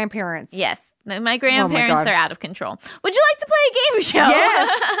 especially grandparents. Yes. My grandparents God. are out of control. Would you like to play a game show? Yes.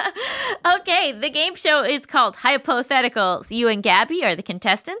 Okay, the game show is called Hypotheticals. You and Gabby are the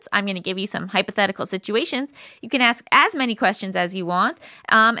contestants. I'm going to give you some hypothetical situations. You can ask as many questions as you want,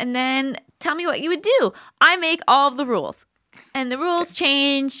 and then tell me what you would do. I make all of the rules, and the rules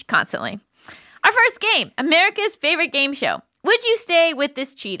change constantly. Our first game, America's favorite game show. Would you stay with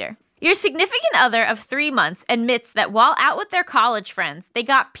this cheater? Your significant other of 3 months admits that while out with their college friends, they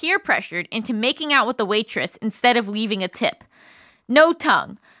got peer pressured into making out with the waitress instead of leaving a tip. No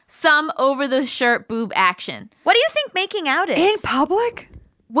tongue. Some over-the-shirt boob action. What do you think making out is? In public?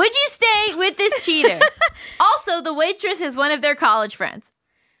 Would you stay with this cheater? Also, the waitress is one of their college friends.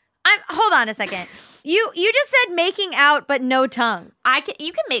 Hold on a second. You just said making out but no tongue.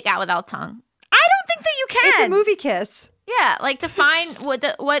 You can make out without tongue. I don't think that you can. It's a movie kiss. Yeah, like define what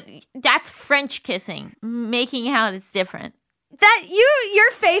that's French kissing. Making out is different. That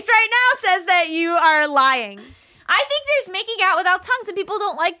your face right now says that you are lying. I think there's making out without tongue. Some people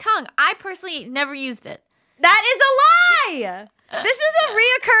don't like tongue. I personally never used it. That is a lie. This is a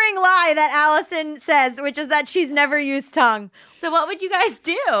reoccurring lie that Allison says, which is that she's never used tongue. So what would you guys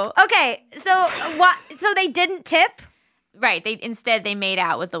do? Okay, so what? So they didn't tip. Right. Instead they made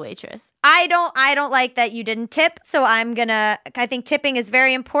out with the waitress. I don't like that you didn't tip, so I think tipping is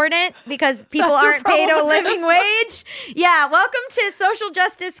very important because people That's your aren't paid a problem with living this. wage. Yeah, welcome to Social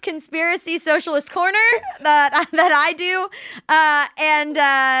Justice Conspiracy Socialist Corner that I do. And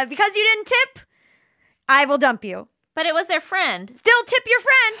because you didn't tip, I will dump you. But it was their friend. Still tip your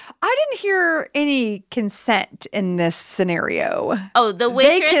friend. I didn't hear any consent in this scenario. Oh, the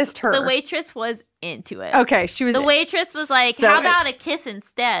waitress kissed her. The waitress was into it. Okay, she was. The waitress was like, So- "How about a kiss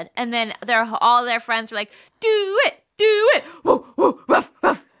instead?" And then all their friends were like, "Do it, woo, woo, ruff,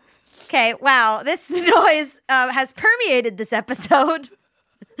 ruff." Okay, wow, this noise has permeated this episode.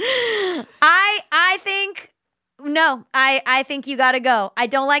 I think no. I think you gotta go. I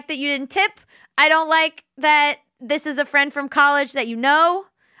don't like that you didn't tip. I don't like that this is a friend from college that you know.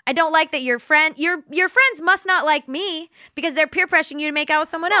 I don't like that your friends must not like me because they're peer pressuring you to make out with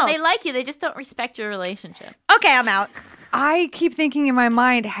someone else. They like you. They just don't respect your relationship. Okay, I'm out. I keep thinking in my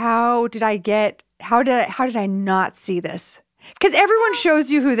mind, how did I not see this? Because everyone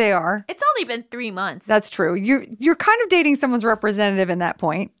shows you who they are. It's only been 3 months. That's true. You're kind of dating someone's representative in that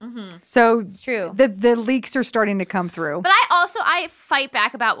point. Mm-hmm. So It's true. The leaks are starting to come through. But I fight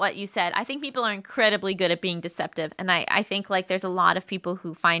back about what you said. I think people are incredibly good at being deceptive. And I think like there's a lot of people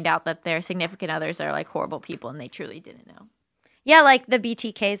who find out that their significant others are like horrible people and they truly didn't know. Yeah, like the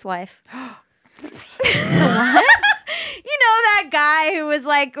BTK's wife. What? You know that guy who was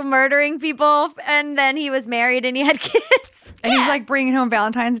like murdering people and then he was married and he had kids? And he's like bringing home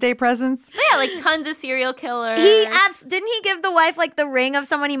Valentine's Day presents. Yeah, like tons of serial killers. Didn't he give the wife like the ring of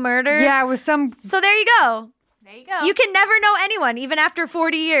someone he murdered? Yeah, it was some. So there you go. There you go. You can never know anyone, even after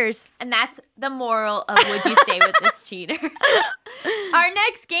 40 years. And that's the moral of Would You Stay With This Cheater? Our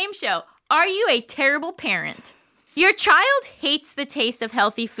next game show, Are You a Terrible Parent? Your child hates the taste of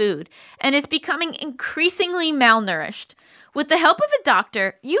healthy food and is becoming increasingly malnourished. With the help of a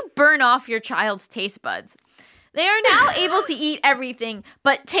doctor, you burn off your child's taste buds. They are now able to eat everything,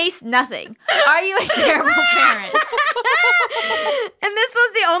 but taste nothing. Are you a terrible parent? And this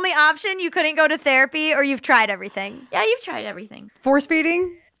was the only option? You couldn't go to therapy or you've tried everything? Yeah, you've tried everything. Force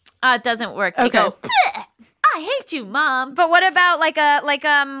feeding? It doesn't work. They Okay. go, "Bleh, I hate you, Mom. But what about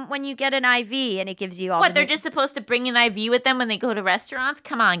when you get an IV and it gives you all What, the they're just supposed to bring an IV with them when they go to restaurants?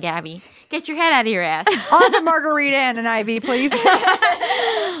 Come on, Gabby. Get your head out of your ass. I'll have a margarita and an IV, please.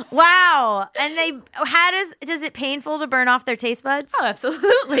 Wow. And does it painful to burn off their taste buds? Oh,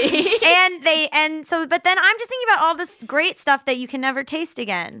 absolutely. But then I'm just thinking about all this great stuff that you can never taste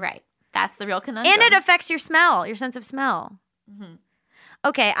again. Right. That's the real conundrum. And it affects your smell, your sense of smell. Mm-hmm.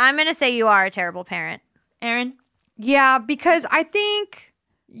 Okay, I'm going to say you are a terrible parent. Aaron? Yeah, because I feel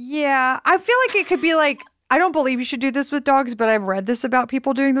like it could be like, I don't believe you should do this with dogs, but I've read this about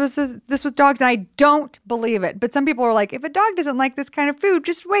people doing this with dogs, and I don't believe it. But some people are like, if a dog doesn't like this kind of food,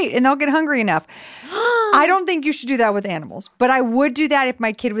 just wait, and they'll get hungry enough. I don't think you should do that with animals, but I would do that if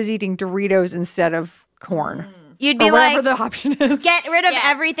my kid was eating Doritos instead of corn. You'd Or be whatever like, the option is. get rid of Yeah.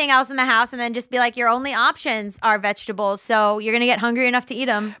 everything else in the house and then just be like, your only options are vegetables, so you're going to get hungry enough to eat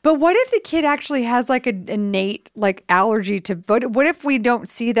them. But what if the kid actually has like an innate like allergy to what if we don't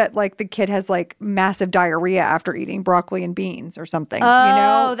see that like the kid has like massive diarrhea after eating broccoli and beans or something, Oh, you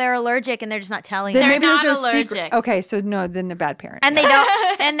know? they're allergic and they're just not telling Then you. They're maybe there's not no secret. allergic. Okay, so no, then a bad parent. And they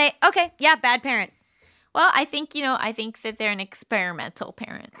don't, okay, yeah, bad parent. Well, I think that they're an experimental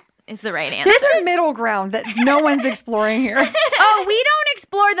parent. is the right answer. This is middle ground that no one's exploring here. Oh, we don't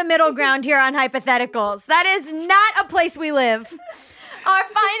explore the middle ground here on hypotheticals. That is not a place we live. Our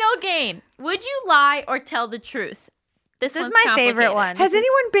final game. Would you lie or tell the truth? This is one's my favorite complicated. one. Has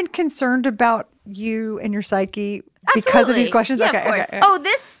anyone been concerned about you and your psyche because of these Absolutely. questions? Yeah, Okay, of course. okay. Oh,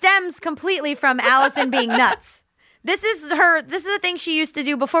 this stems completely from Allison being nuts. This is the thing she used to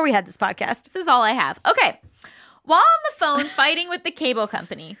do before we had this podcast. This is all I have. Okay. While on the phone fighting with the cable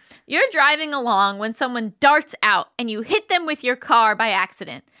company, you're driving along when someone darts out and you hit them with your car by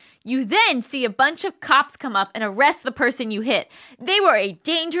accident. You then see a bunch of cops come up and arrest the person you hit. They were a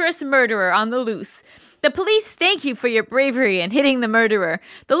dangerous murderer on the loose. The police thank you for your bravery in hitting the murderer.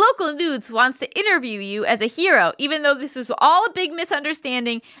 The local news wants to interview you as a hero, even though this is all a big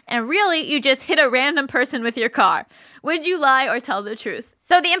misunderstanding and really you just hit a random person with your car. Would you lie or tell the truth?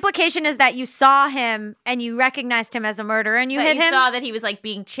 So the implication is that you saw him and you recognized him as a murderer and you That hit you him? saw that he was like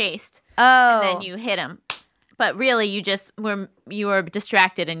being chased. Oh. And then you hit him. But really you were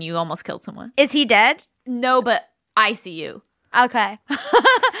distracted and you almost killed someone. Is he dead? No, but I see you. Okay.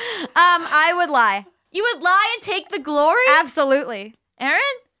 I would lie. You would lie and take the glory? Absolutely. Aaron?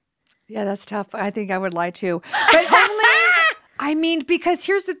 Yeah, that's tough. I think I would lie too. But only, I mean, because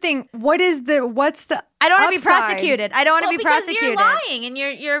here's the thing. What's the I don't want to be upside? prosecuted. I don't want to be because prosecuted. you're lying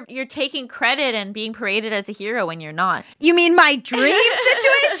and you're taking credit and being paraded as a hero when you're not. You mean my dream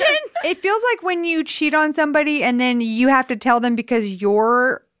situation? It feels like when you cheat on somebody and then you have to tell them because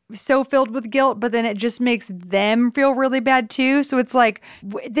you're so filled with guilt, but then it just makes them feel really bad too. So it's like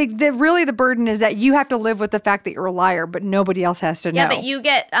really the burden is that you have to live with the fact that you're a liar, but nobody else has to know. Yeah, but you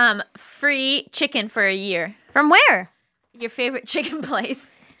get free chicken for a year. From where? Your favorite chicken place.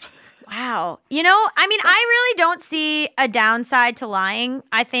 Wow. You know, I mean, I really don't see a downside to lying.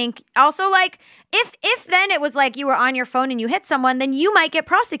 I think also like if then it was like you were on your phone and you hit someone, then you might get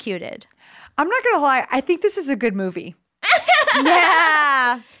prosecuted. I'm not gonna lie. I think this is a good movie.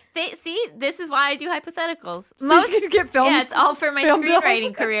 Yeah. See, this is why I do hypotheticals. So you can get filmed. Yeah, it's all for my filmed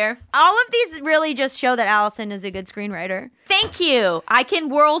screenwriting us. career. All of these really just show that Allison is a good screenwriter. Thank you. I can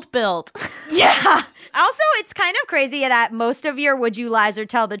world build. Yeah. Also, it's kind of crazy that most of your would you lies or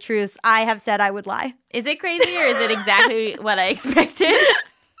tell the truths, I have said I would lie. Is it crazy or is it exactly what I expected?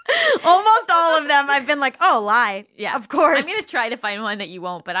 Almost all of them, I've been like, oh, lie. Yeah. Of course. I'm going to try to find one that you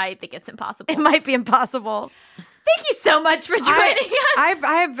won't, but I think it's impossible. It might be impossible. Thank you so much for joining us.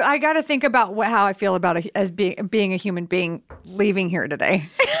 I got to think about how I feel about as being a human being leaving here today.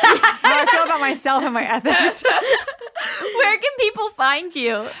 How I feel about myself and my ethics. Where can people find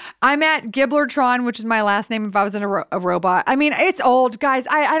you? I'm at Gibblertron, which is my last name if I was in a robot. I mean, it's old, guys.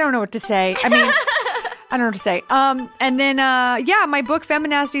 I don't know what to say. I mean, I don't know what to say. And then, yeah, my book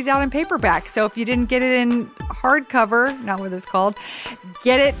Feminasty is out in paperback. So if you didn't get it in hardcover, not what it's called,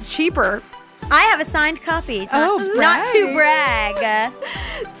 get it cheaper. I have a signed copy. Oh, not to brag. brag.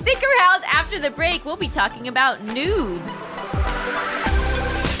 Stick around after the break. We'll be talking about nudes.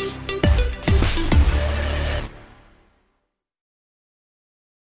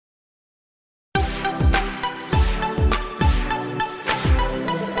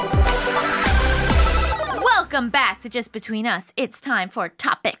 Welcome back to Just Between Us. It's time for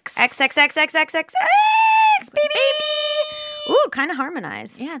topics. XXXXXXX, baby. Ooh, kind of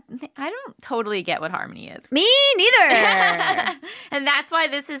harmonized. Yeah, I don't totally get what harmony is. Me neither. And that's why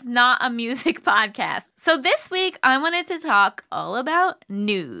this is not a music podcast. So this week, I wanted to talk all about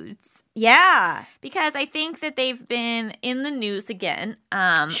nudes. Yeah. Because I think that they've been in the news again.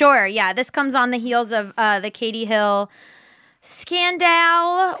 Sure. Yeah. This comes on the heels of the Katie Hill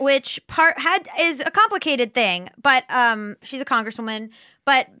scandal, which is a complicated thing, but she's a congresswoman.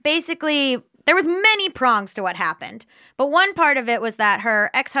 But basically, there was many prongs to what happened. But one part of it was that her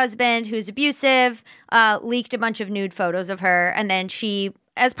ex-husband, who's abusive, leaked a bunch of nude photos of her, and then she,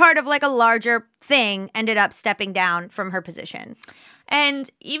 as part of like a larger thing, ended up stepping down from her position. And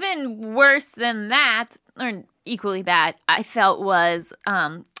even worse than that, or equally bad, I felt was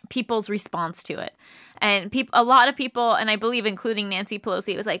people's response to it. And a lot of people, and I believe including Nancy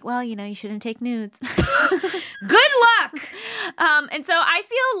Pelosi, was like, well, you shouldn't take nudes. Good luck! And so I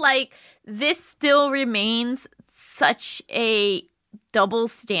feel like this still remains such a double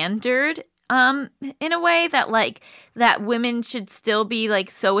standard in a way that women should still be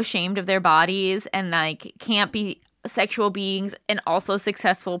like so ashamed of their bodies and like can't be sexual beings and also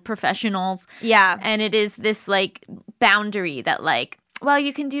successful professionals. Yeah. And it is this like boundary that like well,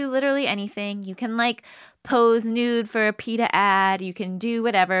 you can do literally anything. You can like pose nude for a PETA ad. You can do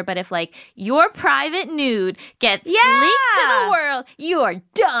whatever. But if like your private nude gets leaked to the world, you are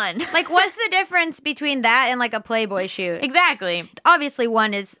done. Like, what's the difference between that and like a Playboy shoot? Exactly. Obviously,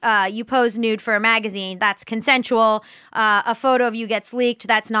 one is you pose nude for a magazine. That's consensual. A photo of you gets leaked.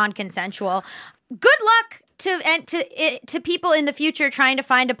 That's non-consensual. Good luck to people in the future trying to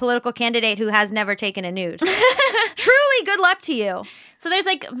find a political candidate who has never taken a nude. Truly, good luck to you. So there's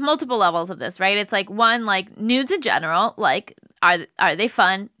like multiple levels of this, right? It's like one, like nudes in general, like are they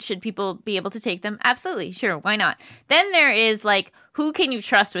fun? Should people be able to take them? Absolutely, sure, why not? Then there is like, who can you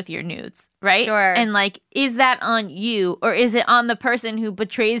trust with your nudes, right? Sure. And like, is that on you or is it on the person who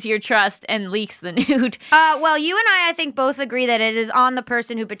betrays your trust and leaks the nude? Well, you and I think both agree that it is on the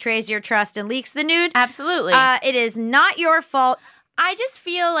person who betrays your trust and leaks the nude. Absolutely. It is not your fault. I just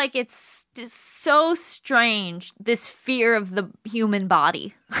feel like it's just so strange, this fear of the human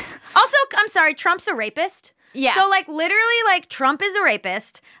body. Also, I'm sorry, Trump's a rapist. Yeah. So, like, literally, like, Trump is a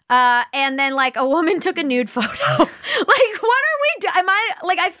rapist, and then, like, a woman took a nude photo. Like, what are we doing?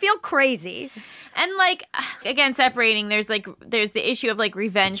 I feel crazy. And like, again, separating, there's the issue of like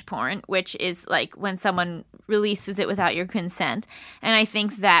revenge porn, which is like when someone releases it without your consent. And I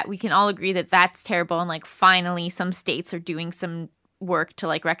think that we can all agree that that's terrible. And like, finally, some states are doing some work to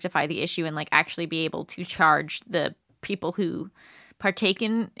like rectify the issue and like actually be able to charge the people who partake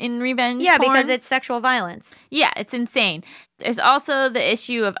in revenge porn. Because it's sexual violence. Yeah, it's insane. There's also the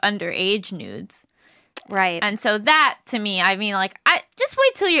issue of underage nudes. Right. And so that, to me, I mean, like, I just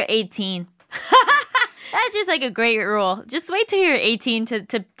wait till you're 18. That's just like a great rule. Just wait till you're 18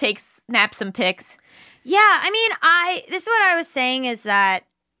 to snap some pics. Yeah, I mean, this is what I was saying is that,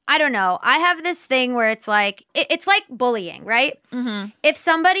 I don't know, I have this thing where it's like, it's like bullying, right? Mm-hmm. If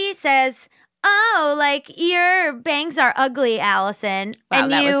somebody says, oh, like, your bangs are ugly, Allison. Wow,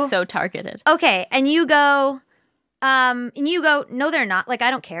 and that you, was so targeted. okay, and you go, no, they're not. Like,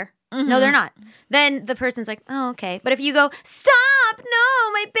 I don't care. Mm-hmm. No, they're not. Then the person's like, oh, okay. But if you go, stop,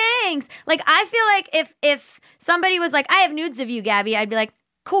 no, my bangs. Like, I feel like if somebody was like, I have nudes of you, Gabby, I'd be like,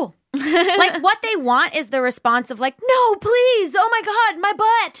 cool. Like, what they want is the response of like, no, please, oh my God, my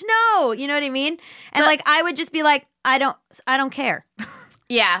butt, no. You know what I mean? And like, I would just be like, I don't care.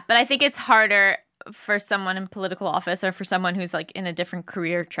 Yeah, but I think it's harder for someone in political office or for someone who's like in a different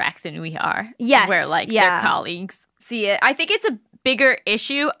career track than we are. Yes, Where like yeah. their colleagues see it. I think it's a bigger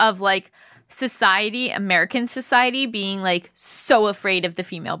issue of like society, American society, being like so afraid of the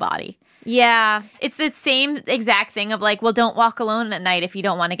female body. Yeah. It's the same exact thing of like, well, don't walk alone at night if you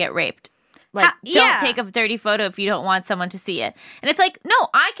don't want to get raped. Like, yeah. don't take a dirty photo if you don't want someone to see it. And it's like, no,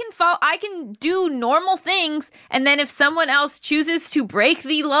 I can do normal things. And then if someone else chooses to break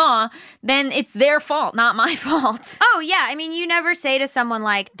the law, then it's their fault, not my fault. Oh, yeah. I mean, you never say to someone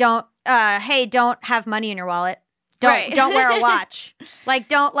like, don't have money in your wallet. Don't wear a watch. Like,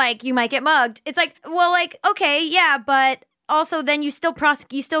 don't, like, you might get mugged. It's like, well, like, okay, yeah, but also then you still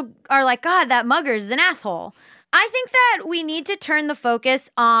are like, God, that mugger is an asshole. I think that we need to turn the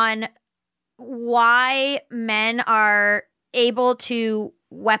focus on why men are able to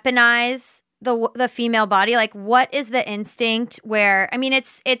weaponize the female body. Like, what is the instinct where, I mean,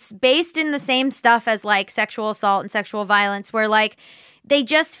 it's based in the same stuff as like sexual assault and sexual violence, where like they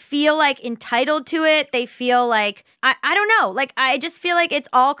just feel like entitled to it. They feel like, I don't know, like I just feel like it's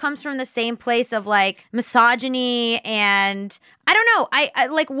all comes from the same place of like misogyny, and I don't know. I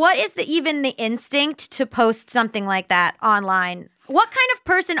like, what is even the instinct to post something like that online? What kind of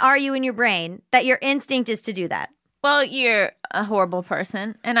person are you in your brain that your instinct is to do that? Well, you're a horrible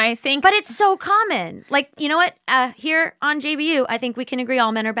person, and I think... But it's so common. Like, you know what? Here on JBU, I think we can agree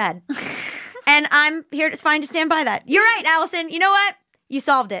all men are bad. And I'm here to fine to stand by that. You're right, Allison. You know what? You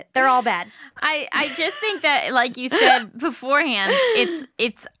solved it. They're all bad. I just think that, like you said beforehand,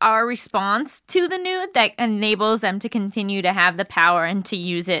 it's our response to the nude that enables them to continue to have the power and to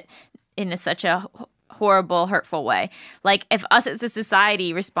use it in such a horrible, hurtful way. Like, if us as a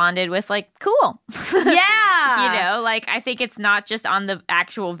society responded with like, cool. Yeah. You know, like, I think it's not just on the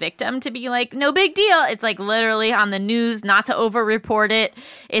actual victim to be like, no big deal. It's like literally on the news not to over-report it.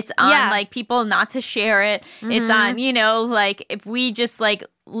 It's on like people not to share it. Mm-hmm. It's on, you know, like if we just like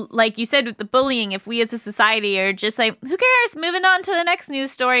you said with the bullying, if we as a society are just like, who cares? Moving on to the next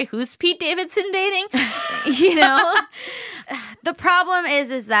news story. Who's Pete Davidson dating? You know? The problem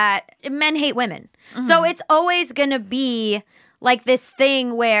is that men hate women. Mm-hmm. So it's always going to be like this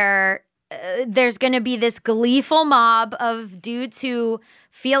thing where there's going to be this gleeful mob of dudes who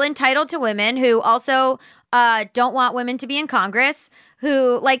feel entitled to women, who also don't want women to be in Congress,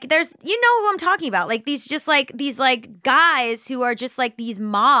 who like there's you know who I'm talking about, like these just like these like guys who are just like these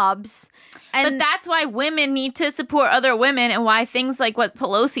mobs. But that's why women need to support other women, and why things like what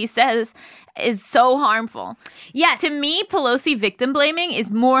Pelosi says is so harmful. Yes. To me, Pelosi victim blaming is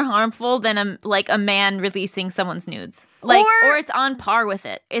more harmful than a man releasing someone's nudes. Like or it's on par with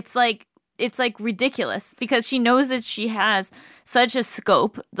it. It's like ridiculous because she knows that she has such a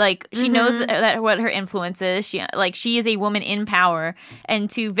scope. Like she knows that what her influence is. She is a woman in power, and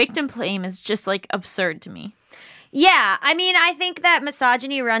to victim blame is just like absurd to me. Yeah, I mean, I think that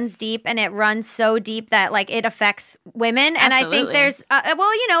misogyny runs deep, and it runs so deep that like it affects women. And Absolutely. I think there's,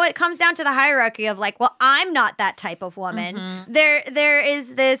 well, you know, it comes down to the hierarchy of like, well, I'm not that type of woman. There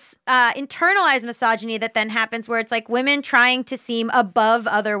is this internalized misogyny that then happens where it's like women trying to seem above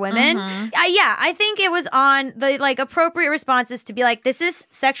other women. Yeah, I think it was on the like appropriate responses to be like, this is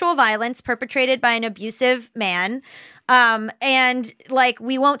sexual violence perpetrated by an abusive man, and like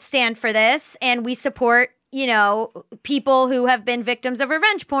we won't stand for this, and we support, you know, people who have been victims of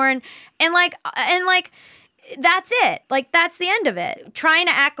revenge porn, and like that's it. Like that's the end of it. Trying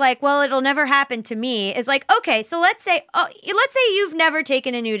to act like, well, it'll never happen to me is like, okay, so let's say you've never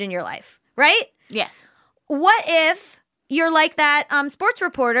taken a nude in your life, right? Yes. What if you're like that sports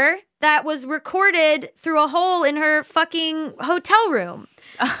reporter that was recorded through a hole in her fucking hotel room?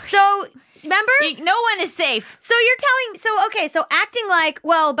 So remember? No one is safe. So so acting like,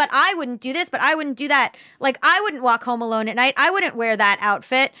 well, but I wouldn't do this, but I wouldn't do that. Like, I wouldn't walk home alone at night. I wouldn't wear that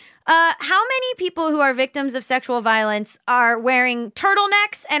outfit. How many people who are victims of sexual violence are wearing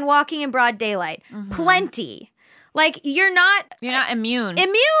turtlenecks and walking in broad daylight? Plenty. Like, you're not immune.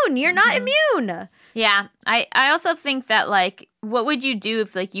 You're not immune. Yeah. I also think that, like, what would you do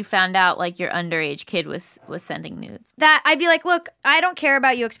if, like, you found out, like, your underage kid was sending nudes? That I'd be like, look, I don't care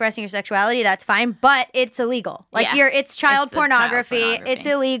about you expressing your sexuality. That's fine, but it's illegal. Like, it's child pornography. It's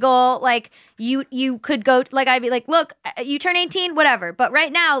illegal. Like, you could go, like, I'd be like, look, you turn 18, whatever. But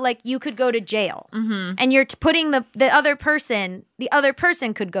right now, like, you could go to jail. And you're putting the other person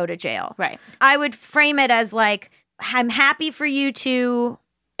could go to jail. Right. I would frame it as, like, I'm happy for you to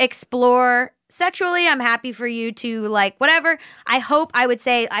explore sexually. I'm happy for you to like whatever. I hope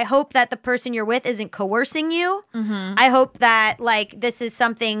that the person you're with isn't coercing you. I hope that like this is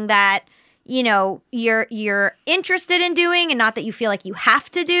something that, you know, you're interested in doing and not that you feel like you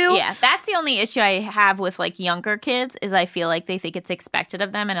have to do. Yeah, that's the only issue I have with like younger kids is I feel like they think it's expected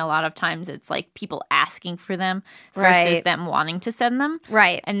of them, and a lot of times it's like people asking for them versus them wanting to send them.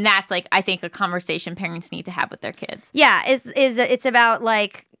 Right. And that's like I think a conversation parents need to have with their kids. Yeah, it's about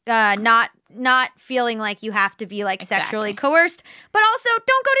like not feeling like you have to be like sexually coerced, but also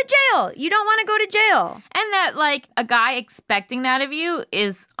don't go to jail. You don't want to go to jail. And that like a guy expecting that of you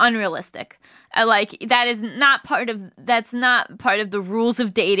is unrealistic. Like that's not part of the rules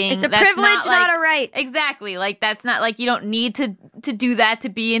of dating. It's a privilege, not a right. Exactly. Like that's not like you don't need to do that to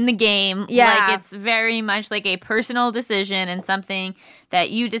be in the game. Yeah. Like it's very much like a personal decision and something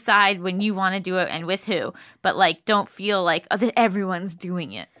that you decide when you want to do it and with who. But like don't feel like that everyone's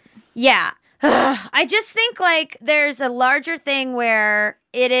doing it. Yeah. I just think like there's a larger thing where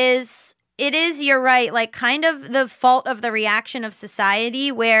it is you're right, like kind of the fault of the reaction of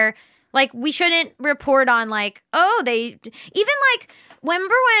society where like we shouldn't report on like, oh, they even like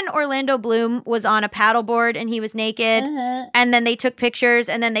remember when Orlando Bloom was on a paddleboard and he was naked and then they took pictures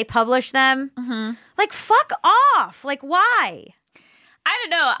and then they published them? Like fuck off. Like why? I don't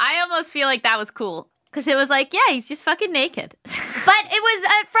know. I almost feel like that was cool. Because it was like, yeah, he's just fucking naked. But it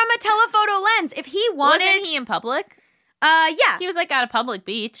was from a telephoto lens. If he wanted... Wasn't he in public? Yeah. He was like at a public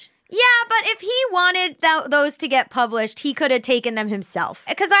beach. Yeah, but if he wanted those to get published, he could have taken them himself.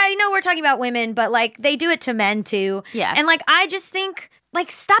 Because I know we're talking about women, but like they do it to men too. Yeah. And like I just think,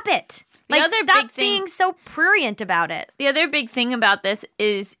 like, stop it. Like, stop being so prurient about it. The other big thing about this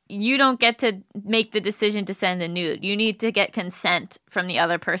is you don't get to make the decision to send a nude. You need to get consent from the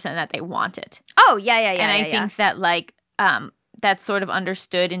other person that they want it. Oh, yeah. And I think that, like, that's sort of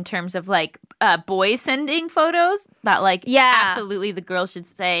understood in terms of, like, boys sending photos. That, like, absolutely the girl should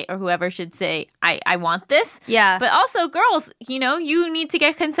say, or whoever should say, I want this. Yeah. But also, girls, you know, you need to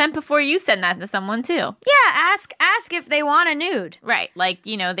get consent before you send that to someone, too. Yeah, ask if they want a nude. Right. Like,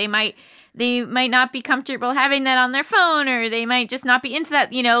 you know, they might not be comfortable having that on their phone, or they might just not be into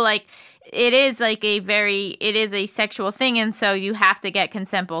that, you know, like it is a sexual thing. And so you have to get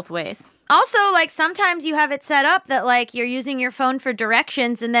consent both ways. Also, like, sometimes you have it set up that, like, you're using your phone for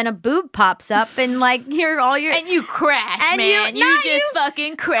directions and then a boob pops up and, like, And you crash, And man. you- You not just you.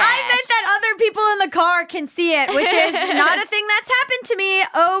 fucking crash. I meant that other people in the car can see it, which is not a thing that's happened to me.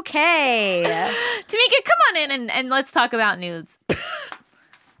 Okay. Tamika, come on in and let's talk about nudes.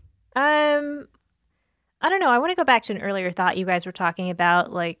 I don't know. I want to go back to an earlier thought you guys were talking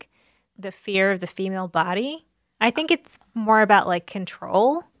about, like the fear of the female body. I think it's more about like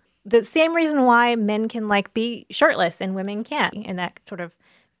control. The same reason why men can like be shirtless and women can't, and that sort of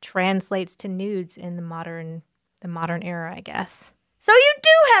translates to nudes in the modern era, I guess. So you do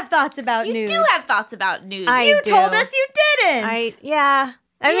have thoughts about You nudes. do have thoughts about nudes. You do. told us you didn't. I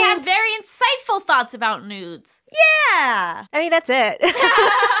you mean, have very insightful thoughts about nudes. Yeah. I mean that's it.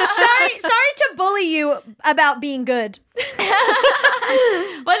 Sorry to bully you about being good.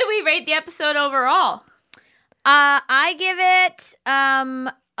 What do we rate the episode overall? I give it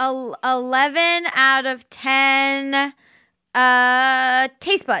 11 out of 10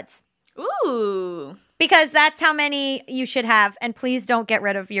 taste buds. Ooh. Because that's how many you should have, and please don't get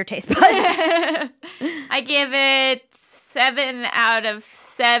rid of your taste buds. I give it 7 out of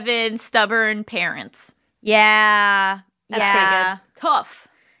 7 stubborn parents. Yeah. That's yeah. Tough.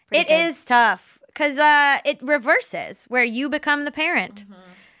 It is tough because it reverses where you become the parent.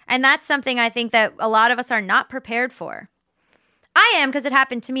 And that's something I think that a lot of us are not prepared for. I am because it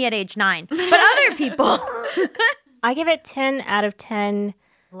happened to me at age 9, but other people. I give it 10 out of 10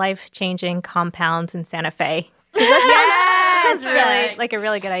 life-changing compounds in Santa Fe. That's really like a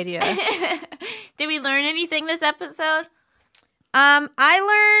really good idea. Did we learn anything this episode?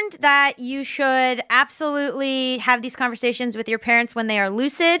 I learned that you should absolutely have these conversations with your parents when they are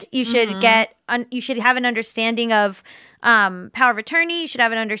lucid. You should you should have an understanding of power of attorney. You should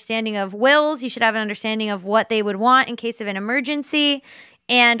have an understanding of wills. You should have an understanding of what they would want in case of an emergency.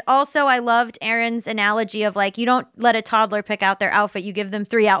 And also, I loved Erin's analogy of like, you don't let a toddler pick out their outfit. You give them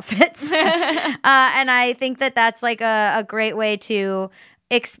 3 outfits. And I think that that's like a great way to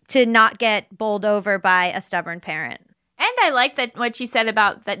not get bowled over by a stubborn parent. And I like that what she said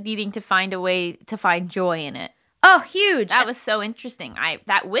about that needing to find a way to find joy in it. Oh, huge. That was so interesting.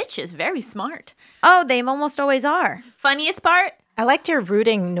 That witch is very smart. Oh, they almost always are. Funniest part? I liked your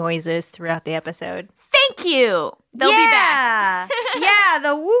rooting noises throughout the episode. Thank you. They'll be back. Yeah,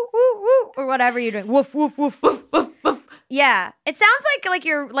 the woo woo woo or whatever you're doing. Woof woof woof woof woof woof. Yeah, it sounds like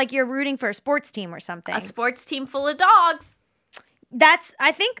you're rooting for a sports team or something. A sports team full of dogs.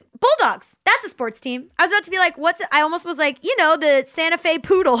 I think Bulldogs. That's a sports team. I was about to be like, I almost was like, the Santa Fe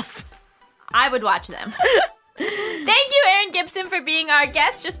Poodles. I would watch them. Thank you, Erin Gibson, for being our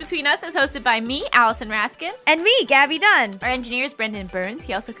guest. Just Between Us is hosted by me, Allison Raskin. And me, Gabby Dunn. Our engineer is Brendan Burns.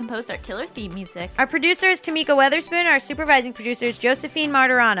 He also composed our killer theme music. Our producer is Tamika Weatherspoon. Our supervising producer is Josephine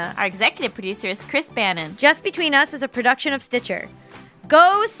Martirana. Our executive producer is Chris Bannon. Just Between Us is a production of Stitcher.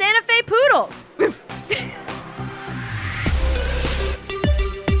 Go Santa Fe Poodles!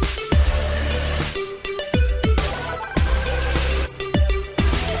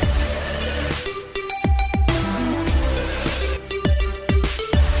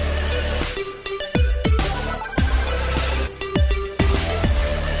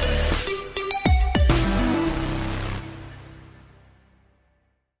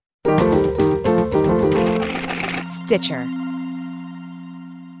 Stitcher.